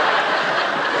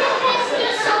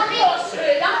 Det sa vi oss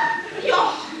redan.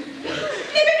 Ja.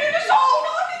 Nej, men du sa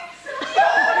någonting. Ja.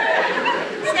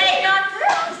 Säg något.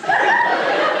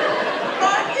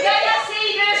 Ja, jag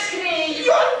säger du skrev.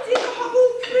 Jag inte har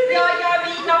bokfri. Ja, jag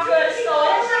vita förstår.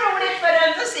 Det är så roligt för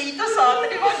en att sitta och sa att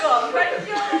det var gammalt.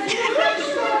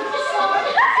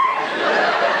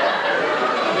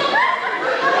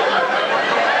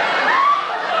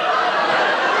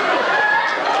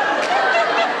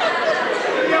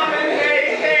 Ja, men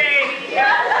hej.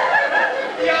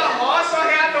 Jaha, så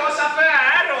här då så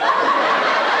affär då.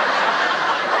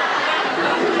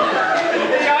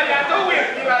 Ja, jag tog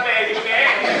inte hela vägen med.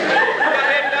 Jag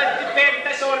lämnade till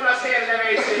Pedersörnas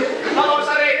helvete. Han har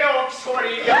så redan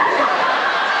uppskårig. Ja,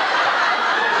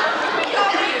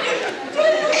 men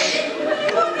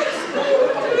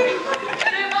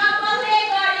Du mamma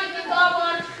lägger inte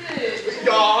gammalt ful.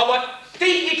 Ja, han var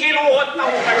 10 kilo 800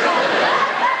 gram.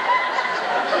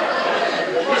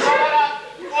 Och så var det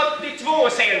 82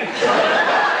 cent.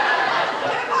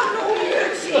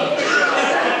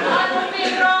 Han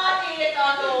blir bra äta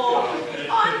då.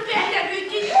 använder du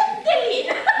till juttelin?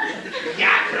 Ja,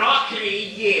 bra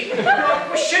krig.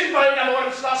 På 20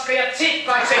 morgon ska jag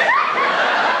tippa sig.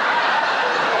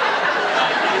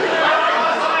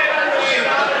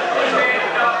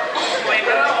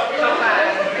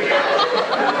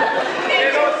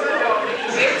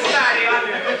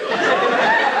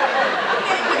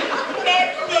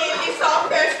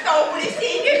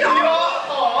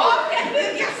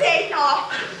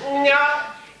 Ja,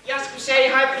 jag skulle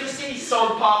säga han är precis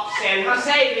som pappsen. Han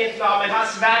säger inte vad, men han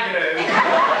svägrar ut.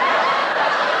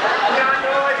 Ja, då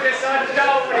är det så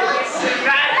dåligt i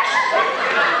Sverige.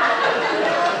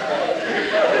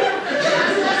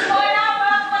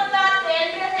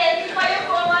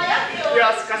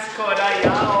 Jag ska skåda,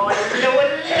 ja.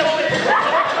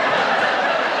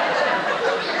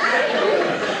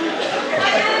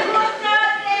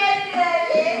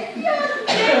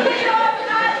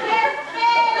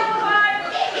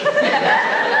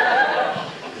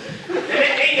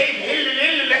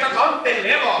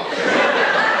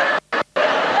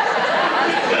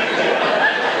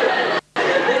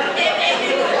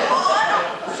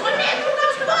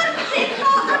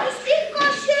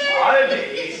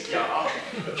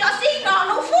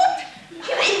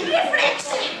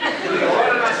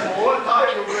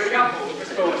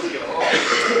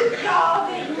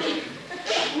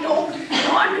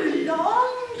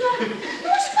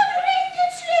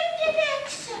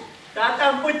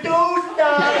 Tatan på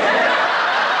torsdag!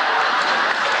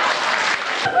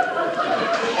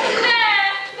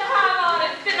 Nej, det här var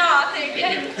ett finaltycke.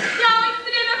 Jag har inte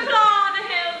dina planer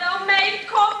heller och mig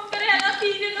kommer hela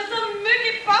tiden och så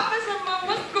mycket papper som man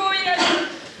måste gå igenom.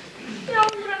 Jag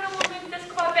undrar nog om det inte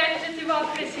ska vara bättre till att vara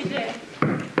president.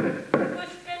 Och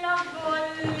spela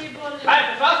volleyboll. Här,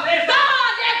 fast ner! Ta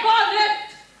det bollet!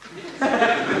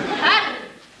 Här!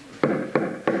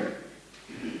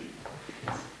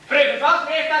 Fröken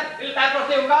Fassmästare, utan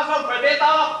portiongasson för detta.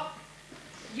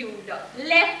 Jo då,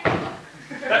 lätt.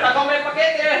 Detta kommer ett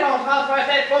paket till er från hans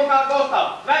majestät kung Carl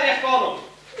Gustaf, Sveriges konung.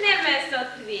 Nej men så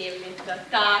trevligt då,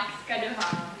 tack ska du ha.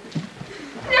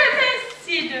 Nej men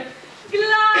ser du,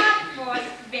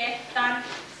 gladpåskvättan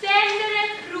sänder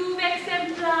ett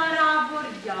provexemplar av vår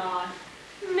jar.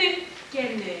 Mycket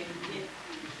nöjd.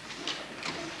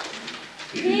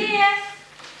 PS.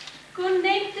 Kunde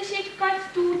inte skicka ett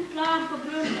stort plan på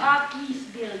grund av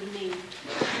isbildning.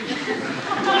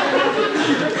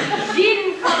 Din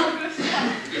Carl Gustaf.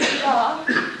 Ja,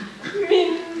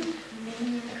 min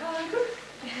Carl Gustaf.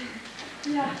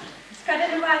 Ja, ska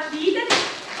det vara ett litet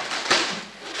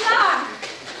plan?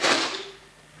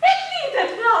 Ett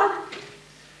litet plan?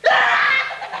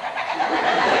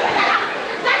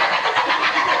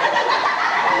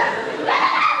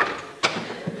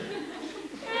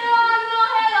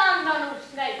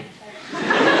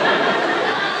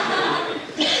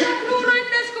 Jag tror nog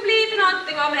inte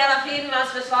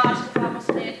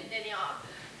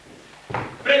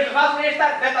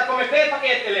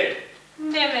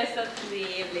Nej men så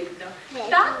trevligt då.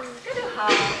 Tack ska du ha.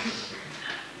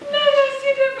 Nej men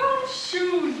ser du,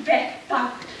 bonjour Bettan.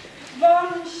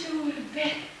 Bonjour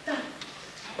Bettan.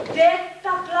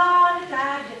 Detta planet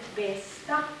är det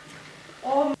bästa.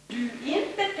 Om du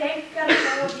inte tänker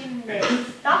på din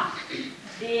nästa,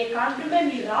 det kan du med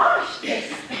mirage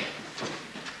testa.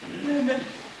 Nej men,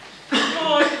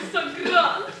 åh, så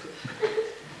grant.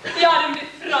 Ja, de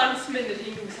blir fransmän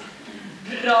ringsa.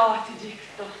 Bra till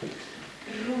dikt och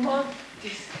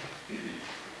romantiskt.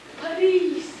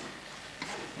 Paris.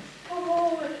 På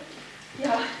vår.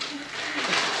 Ja.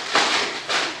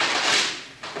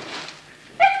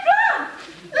 Ett plan!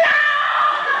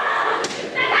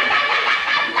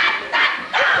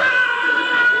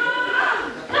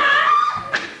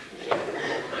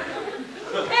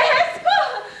 Väsko!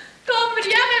 Kommer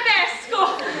jag med väsko?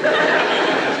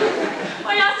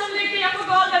 Och jag som ligger jag på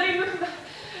golvet i munnen.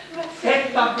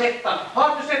 Bettan, har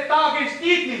du sett dagens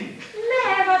tidning?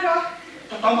 Nej, vadå?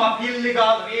 Så de har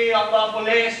billiga reaplan på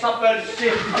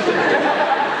läsapörsen.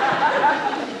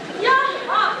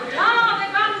 Jaha, ja, det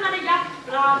gamla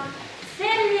jaktplan.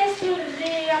 Säljes till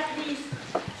reapris.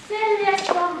 Säljes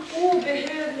som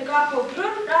obehövliga på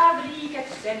grund av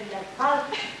rikets sönderfall.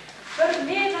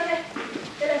 Förmedlade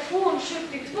telefon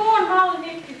 72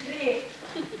 093.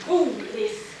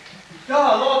 Godis.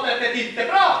 Ja, låter det inte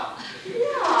bra?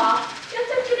 Ja, jag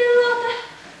tycker det låter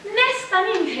nästan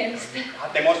inhemskt. Ja,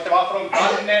 det måste vara från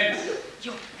grannen.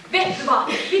 Jo, vet du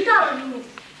vad? Vi tar ring.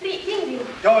 Ring.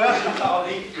 Ja, jag ska ta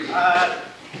ring här.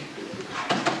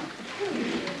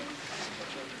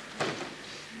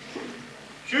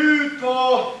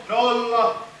 Två,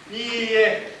 0,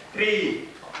 9, 3.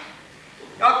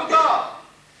 Ja, god dag.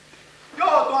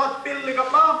 Ja, du har ett billiga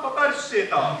plan på börsen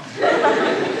idag.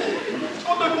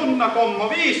 Ska du kunna komma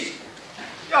och visa?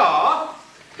 Ja,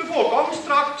 du får komma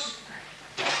strax.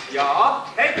 Ja,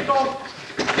 hej då.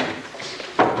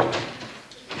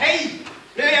 Hej,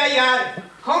 nu är jag här.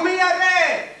 Kom igen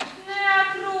med! Nej,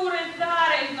 jag tror inte det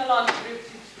här är inte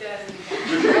lantbruksutställning.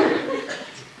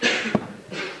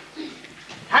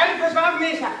 Här försvann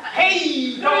min.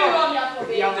 Hej då! Nu om jag får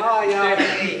veta. Ja,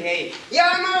 hej. Ja,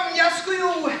 men jag skulle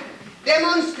ju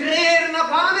demonstrera när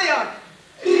planen jag.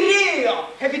 Rea,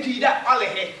 det betyder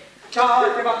allhet. Ja,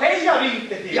 det var dig jag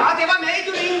ringde till. Ja, det var mig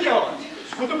du ringde åt.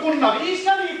 Skulle du kunna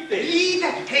visa lite? Lite,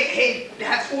 hej, det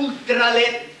här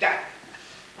ultralätta.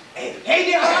 Hej,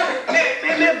 det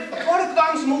har med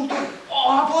folkvagnsmotor och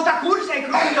har fått ta kurser i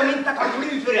grund om inte kan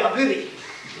fly för jag börjar.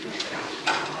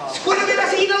 Skulle du vilja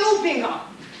se loopingar?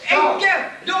 Enkel,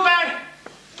 dubbel.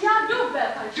 Ja, dubbel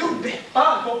kanske. Dubbel.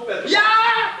 Doppel. Ja!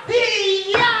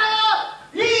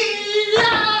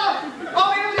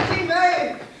 Och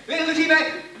vill du se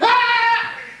mig?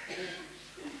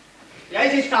 Jag är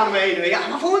sista mig nu,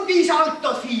 man får inte visa allt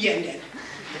åt fienden.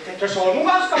 Det såg nog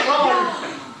ganska bra ut.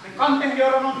 Men kan den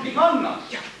göra någonting annat?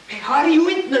 Ja, det har ju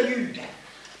inte något ljud.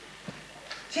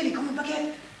 Se, det kommer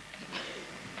paket.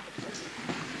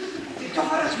 Vi tar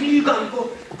bara smygan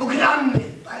på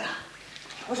grannen bara.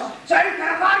 Och så är det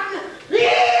karavann.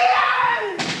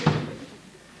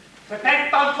 För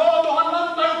Bettan såg du, han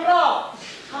landar ju bra.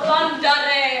 Han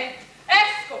landade.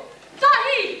 Esko, ta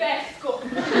hit Esko.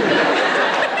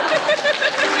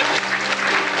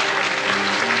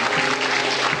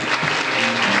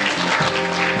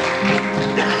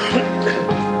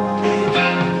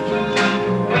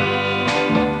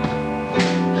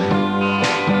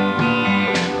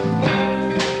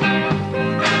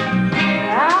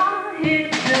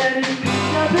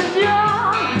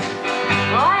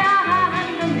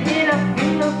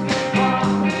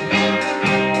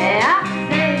 Jag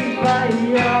säger vad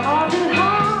jag vill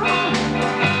ha.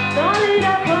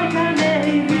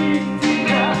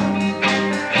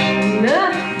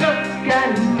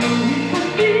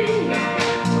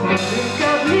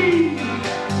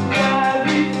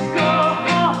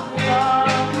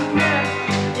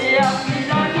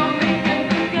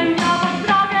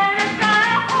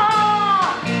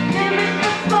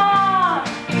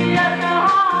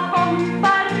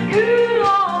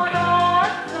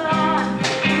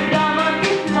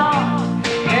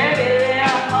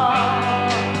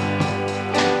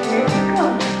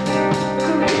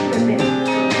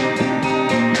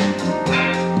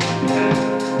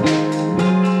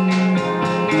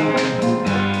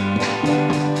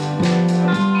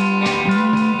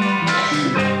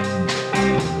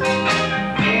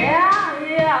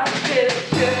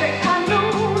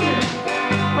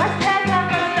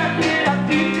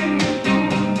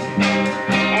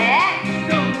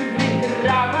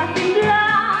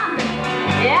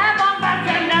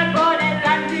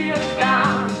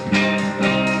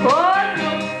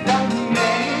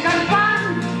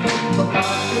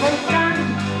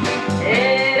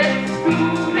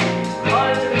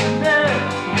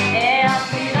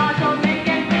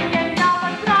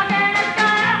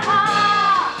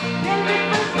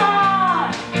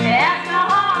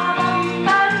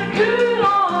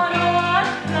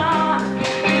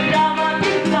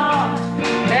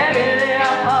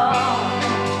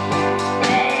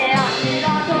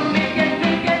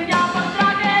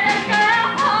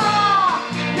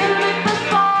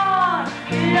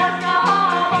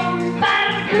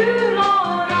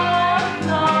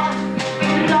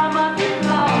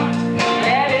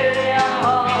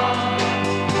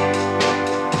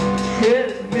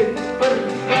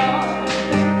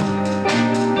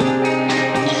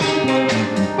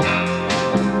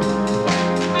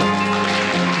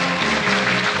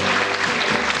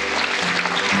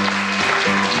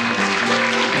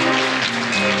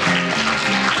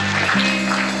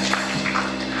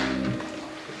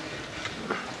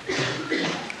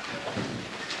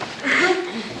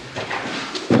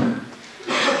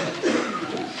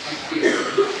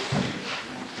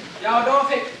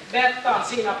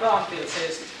 sina plan till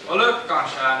sist. Och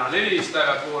lyckans stjärna lyste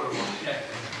över kurvan.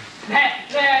 Nej,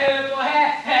 på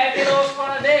här till oss på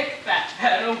den dikten.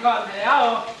 De kan det,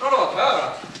 ja. Låt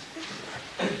höra.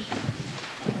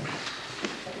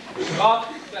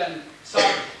 Vatten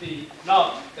satt i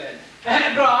natten.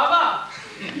 Bra, va?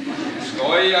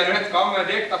 Skojar, du inte kan med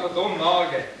dikta på tom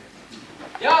mage.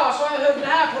 Ja, så jag hörde det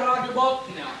här på Radio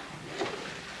Botnia.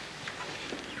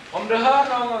 Om du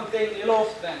hör någonting i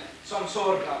luften som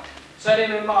surrar, så är det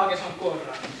min mage som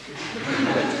kurrar.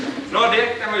 Nå,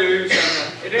 dikten var ju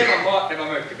utsända. Idén om maten var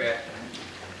mycket bättre.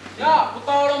 Ja,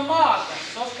 på tal om maten,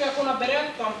 så ska jag kunna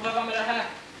berätta om vad med det här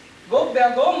Gobbe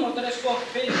och gångot och det ska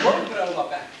fint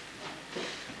guldbröllopet.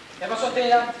 Det var så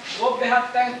att Gobbe hade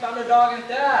tänkt alla dagen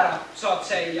till ära, så att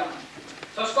säga.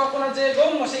 Så ska jag kunna ge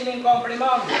gång och sin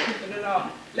komplimang.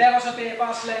 Leva så att det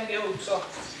bara slängde ihop så.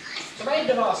 Så vad är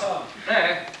det vad sa?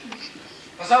 Nej.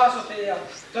 Jag sa så till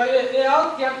det är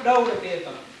alltjämt dåligt i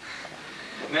det.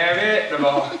 Nej, vet du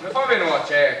vad? Nu får vi nog att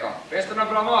käka. Finns det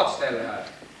några bra matställe här?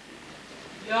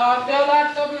 Ja, jag har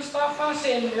lärt upp Staffan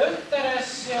sin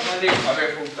Jutteres. Men det har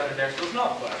vi fortare desto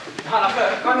snabbare. Han har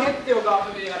förkan inte och gav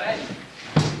förbi dig.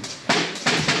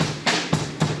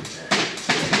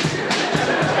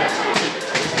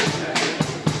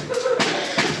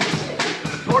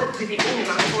 Torpigt i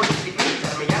unga och torpigt i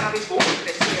pyser, men gärna vid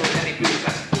båtet stälter i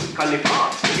pyser. Kan ni ta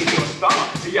till oss då?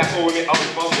 Jag får ni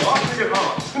allt vad ni vill ha.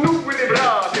 Nog är det bra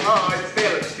att ni har ett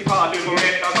ställ. Till far du får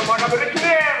mätta som bara börjar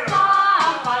knäll.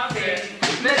 Staffan sill,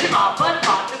 men du var på ett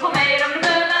fat, du får mer om du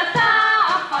behöver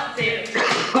Staffan sill.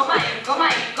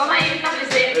 Komma in och bli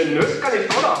sill. Nu ska ni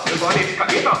skåla, vad ni ska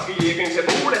äta. Vi finns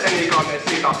ett bordet där ni kan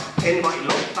sitta. En vad i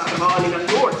lottar, vad ni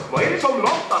står. Vad är det som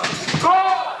lottar?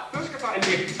 Skål! Du ska ta en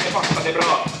dikt, det passar det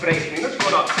bra. Fräs ni nu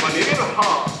skåla, vad ni vill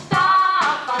ha.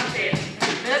 Staffan sill,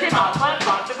 men du var på ett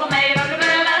fat, du får mer om du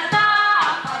behöver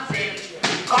Staffan sill.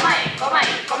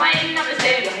 Komma in och bli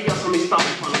sill. Jag som i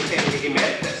Staffan tänder i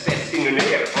mätet, sätts in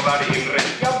ner och värde inre.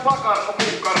 Jag bakar och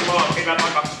kokar mat hela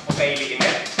dagar och pejlig i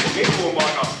mätt. Min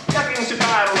ombaka. Jag finns ju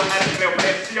päron och ärtre och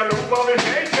press. Jag nog vad vi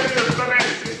hejter utan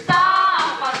rätt.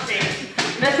 Staffan sill,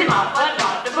 men du var på ett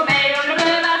fat, du får mer om du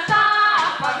behöver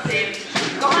Staffan sill.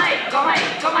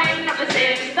 Komma in och bli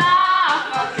sill.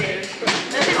 Staffan sill,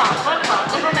 men du var på ett fat,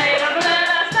 du får mer om du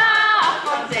behöver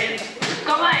Staffan sill.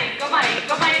 Komma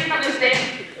in och bli sill.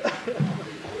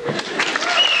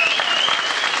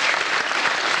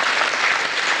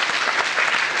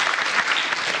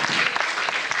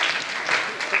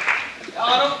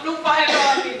 Ja, de var här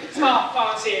bra till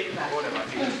Staffan sill.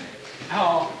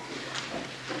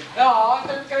 Ja,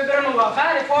 ska vi börja nog vara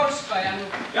färdigforska igen?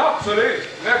 Ja, absolut.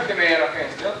 Mycket mera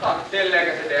finns det. Jag tar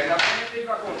tillägga till den. Jag kan inte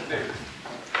lika konstigt.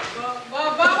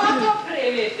 Vad var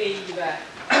primitivet?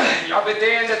 Ja,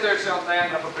 beteendet tycks jag inte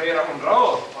ändra på flera 100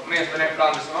 år. Åtminstone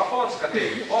ibland som har forskat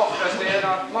i. Oftast är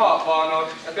det matvanor.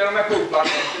 Jag till och med kuppar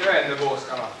till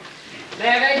vänderbåskarna.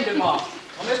 Nej, vet du vad?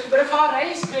 Om vi skulle börja fara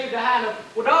inskriva det här nu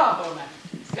på datorn.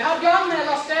 Jag hade ju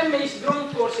anmält stämmis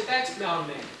grundkurs i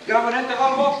textbehandling. Grabbar, det är inte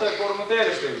halv 8 i form och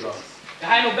telestuga. Det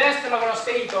här är nog bäst att vara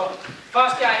stig och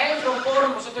fast jag är hem från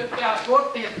form och så tycker jag att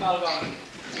svårt helt allvarligt.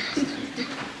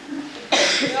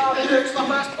 Ja, det tycks vara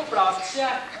fast på plats, ja.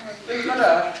 Titta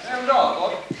där, det är en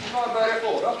dator. Vad börjar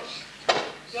på då?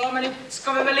 Ja, men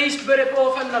ska vi väl just börja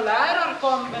på för när lärare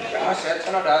kommer? Jag har sett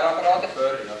såna där apparater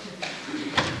förr.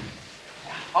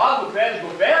 Ja, god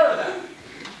kväll.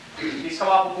 Vi ska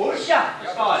vara på kursen,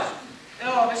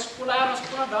 Ja, vi skulle lära oss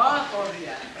på datorn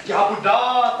igen. Ja, på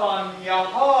datorn,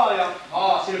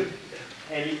 jaha. Så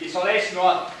är lite så ledsen nu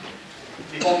att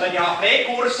vi kommer att ha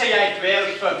fler kurser jag ikväll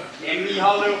för Emmy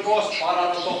håller ju på att spara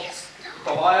och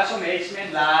då var jag som helst med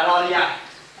en lärare.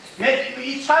 Men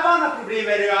det ska vara några problem,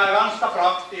 det är ganska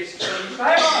praktiskt. Så det ska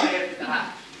vara helt det här.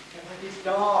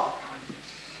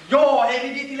 Ja, är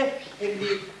vi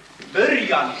till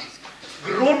början,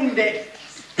 grunden.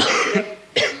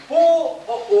 På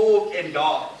och åk en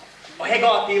dag. Och jag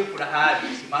går till på det här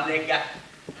viset. Man lägger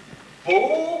på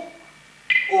och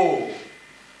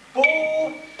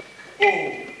på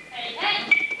och. Hej!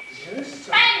 Just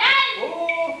så. Hej! På.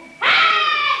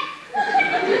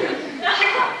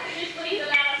 Vi ska inte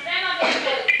lära oss denna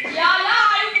veckan. Ja, jag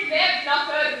har inte vävnat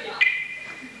börja.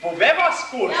 På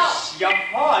vävaskurs?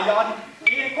 Jaha, ja.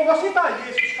 Kom och sitta i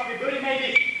så ska vi börja med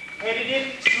det. Är det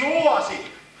ditt slå sig?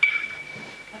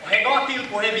 Och jag går till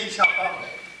på det viset att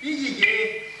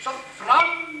vi så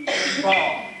fram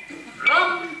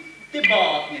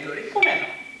tillbaka. Ni hör inte på mig.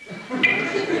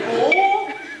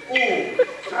 Och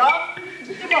fram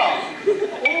tillbaka.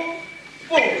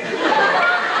 Och.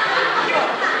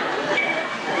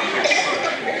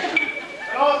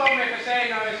 Förlåt om vi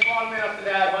försenar, vi ska anmäla till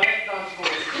det här balettdansskolan.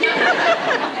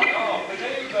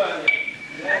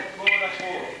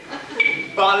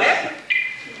 Ballet?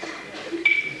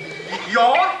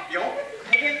 Ja,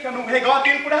 det vet jag nog. Det går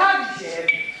till på det här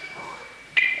viset.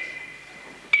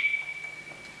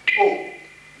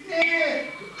 Nej.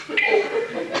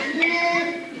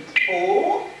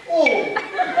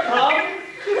 Fram,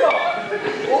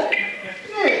 tillbaka.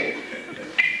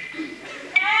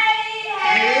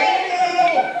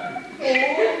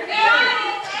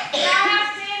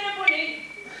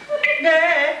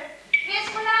 Nej.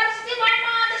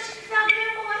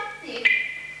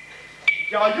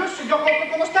 Ja, just det. Jag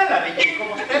kommer ställa dig.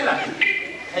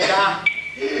 Hej där.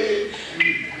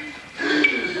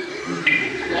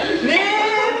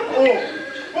 Ner.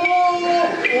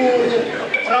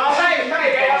 Bra, hej, det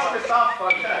är jag som är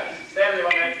Staffan. Ställ dig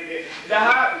vad mäktigt. Det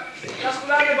här, jag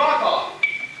skulle lära mig baka.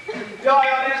 Ja,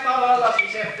 jag nästan alla som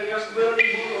sätter. Jag skulle börja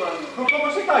i bolen. Kom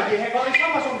och sitta i. Det var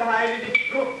samma som det här är lite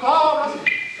kavlas.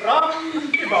 Fram,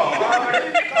 tillbaka.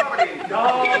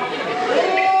 Ja.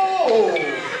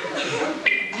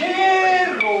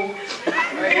 Nero.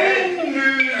 Nu.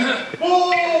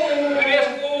 Vi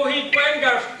ska gå hit på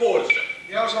engelskkursen.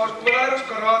 Ja, så skulle lära oss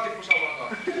karate på samma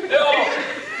gång. Ja,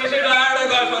 för så där är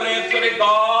det ganska rätt så det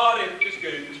går inte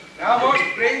skut. Jag måste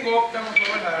springa upp när man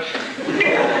får här.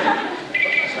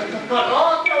 Karate.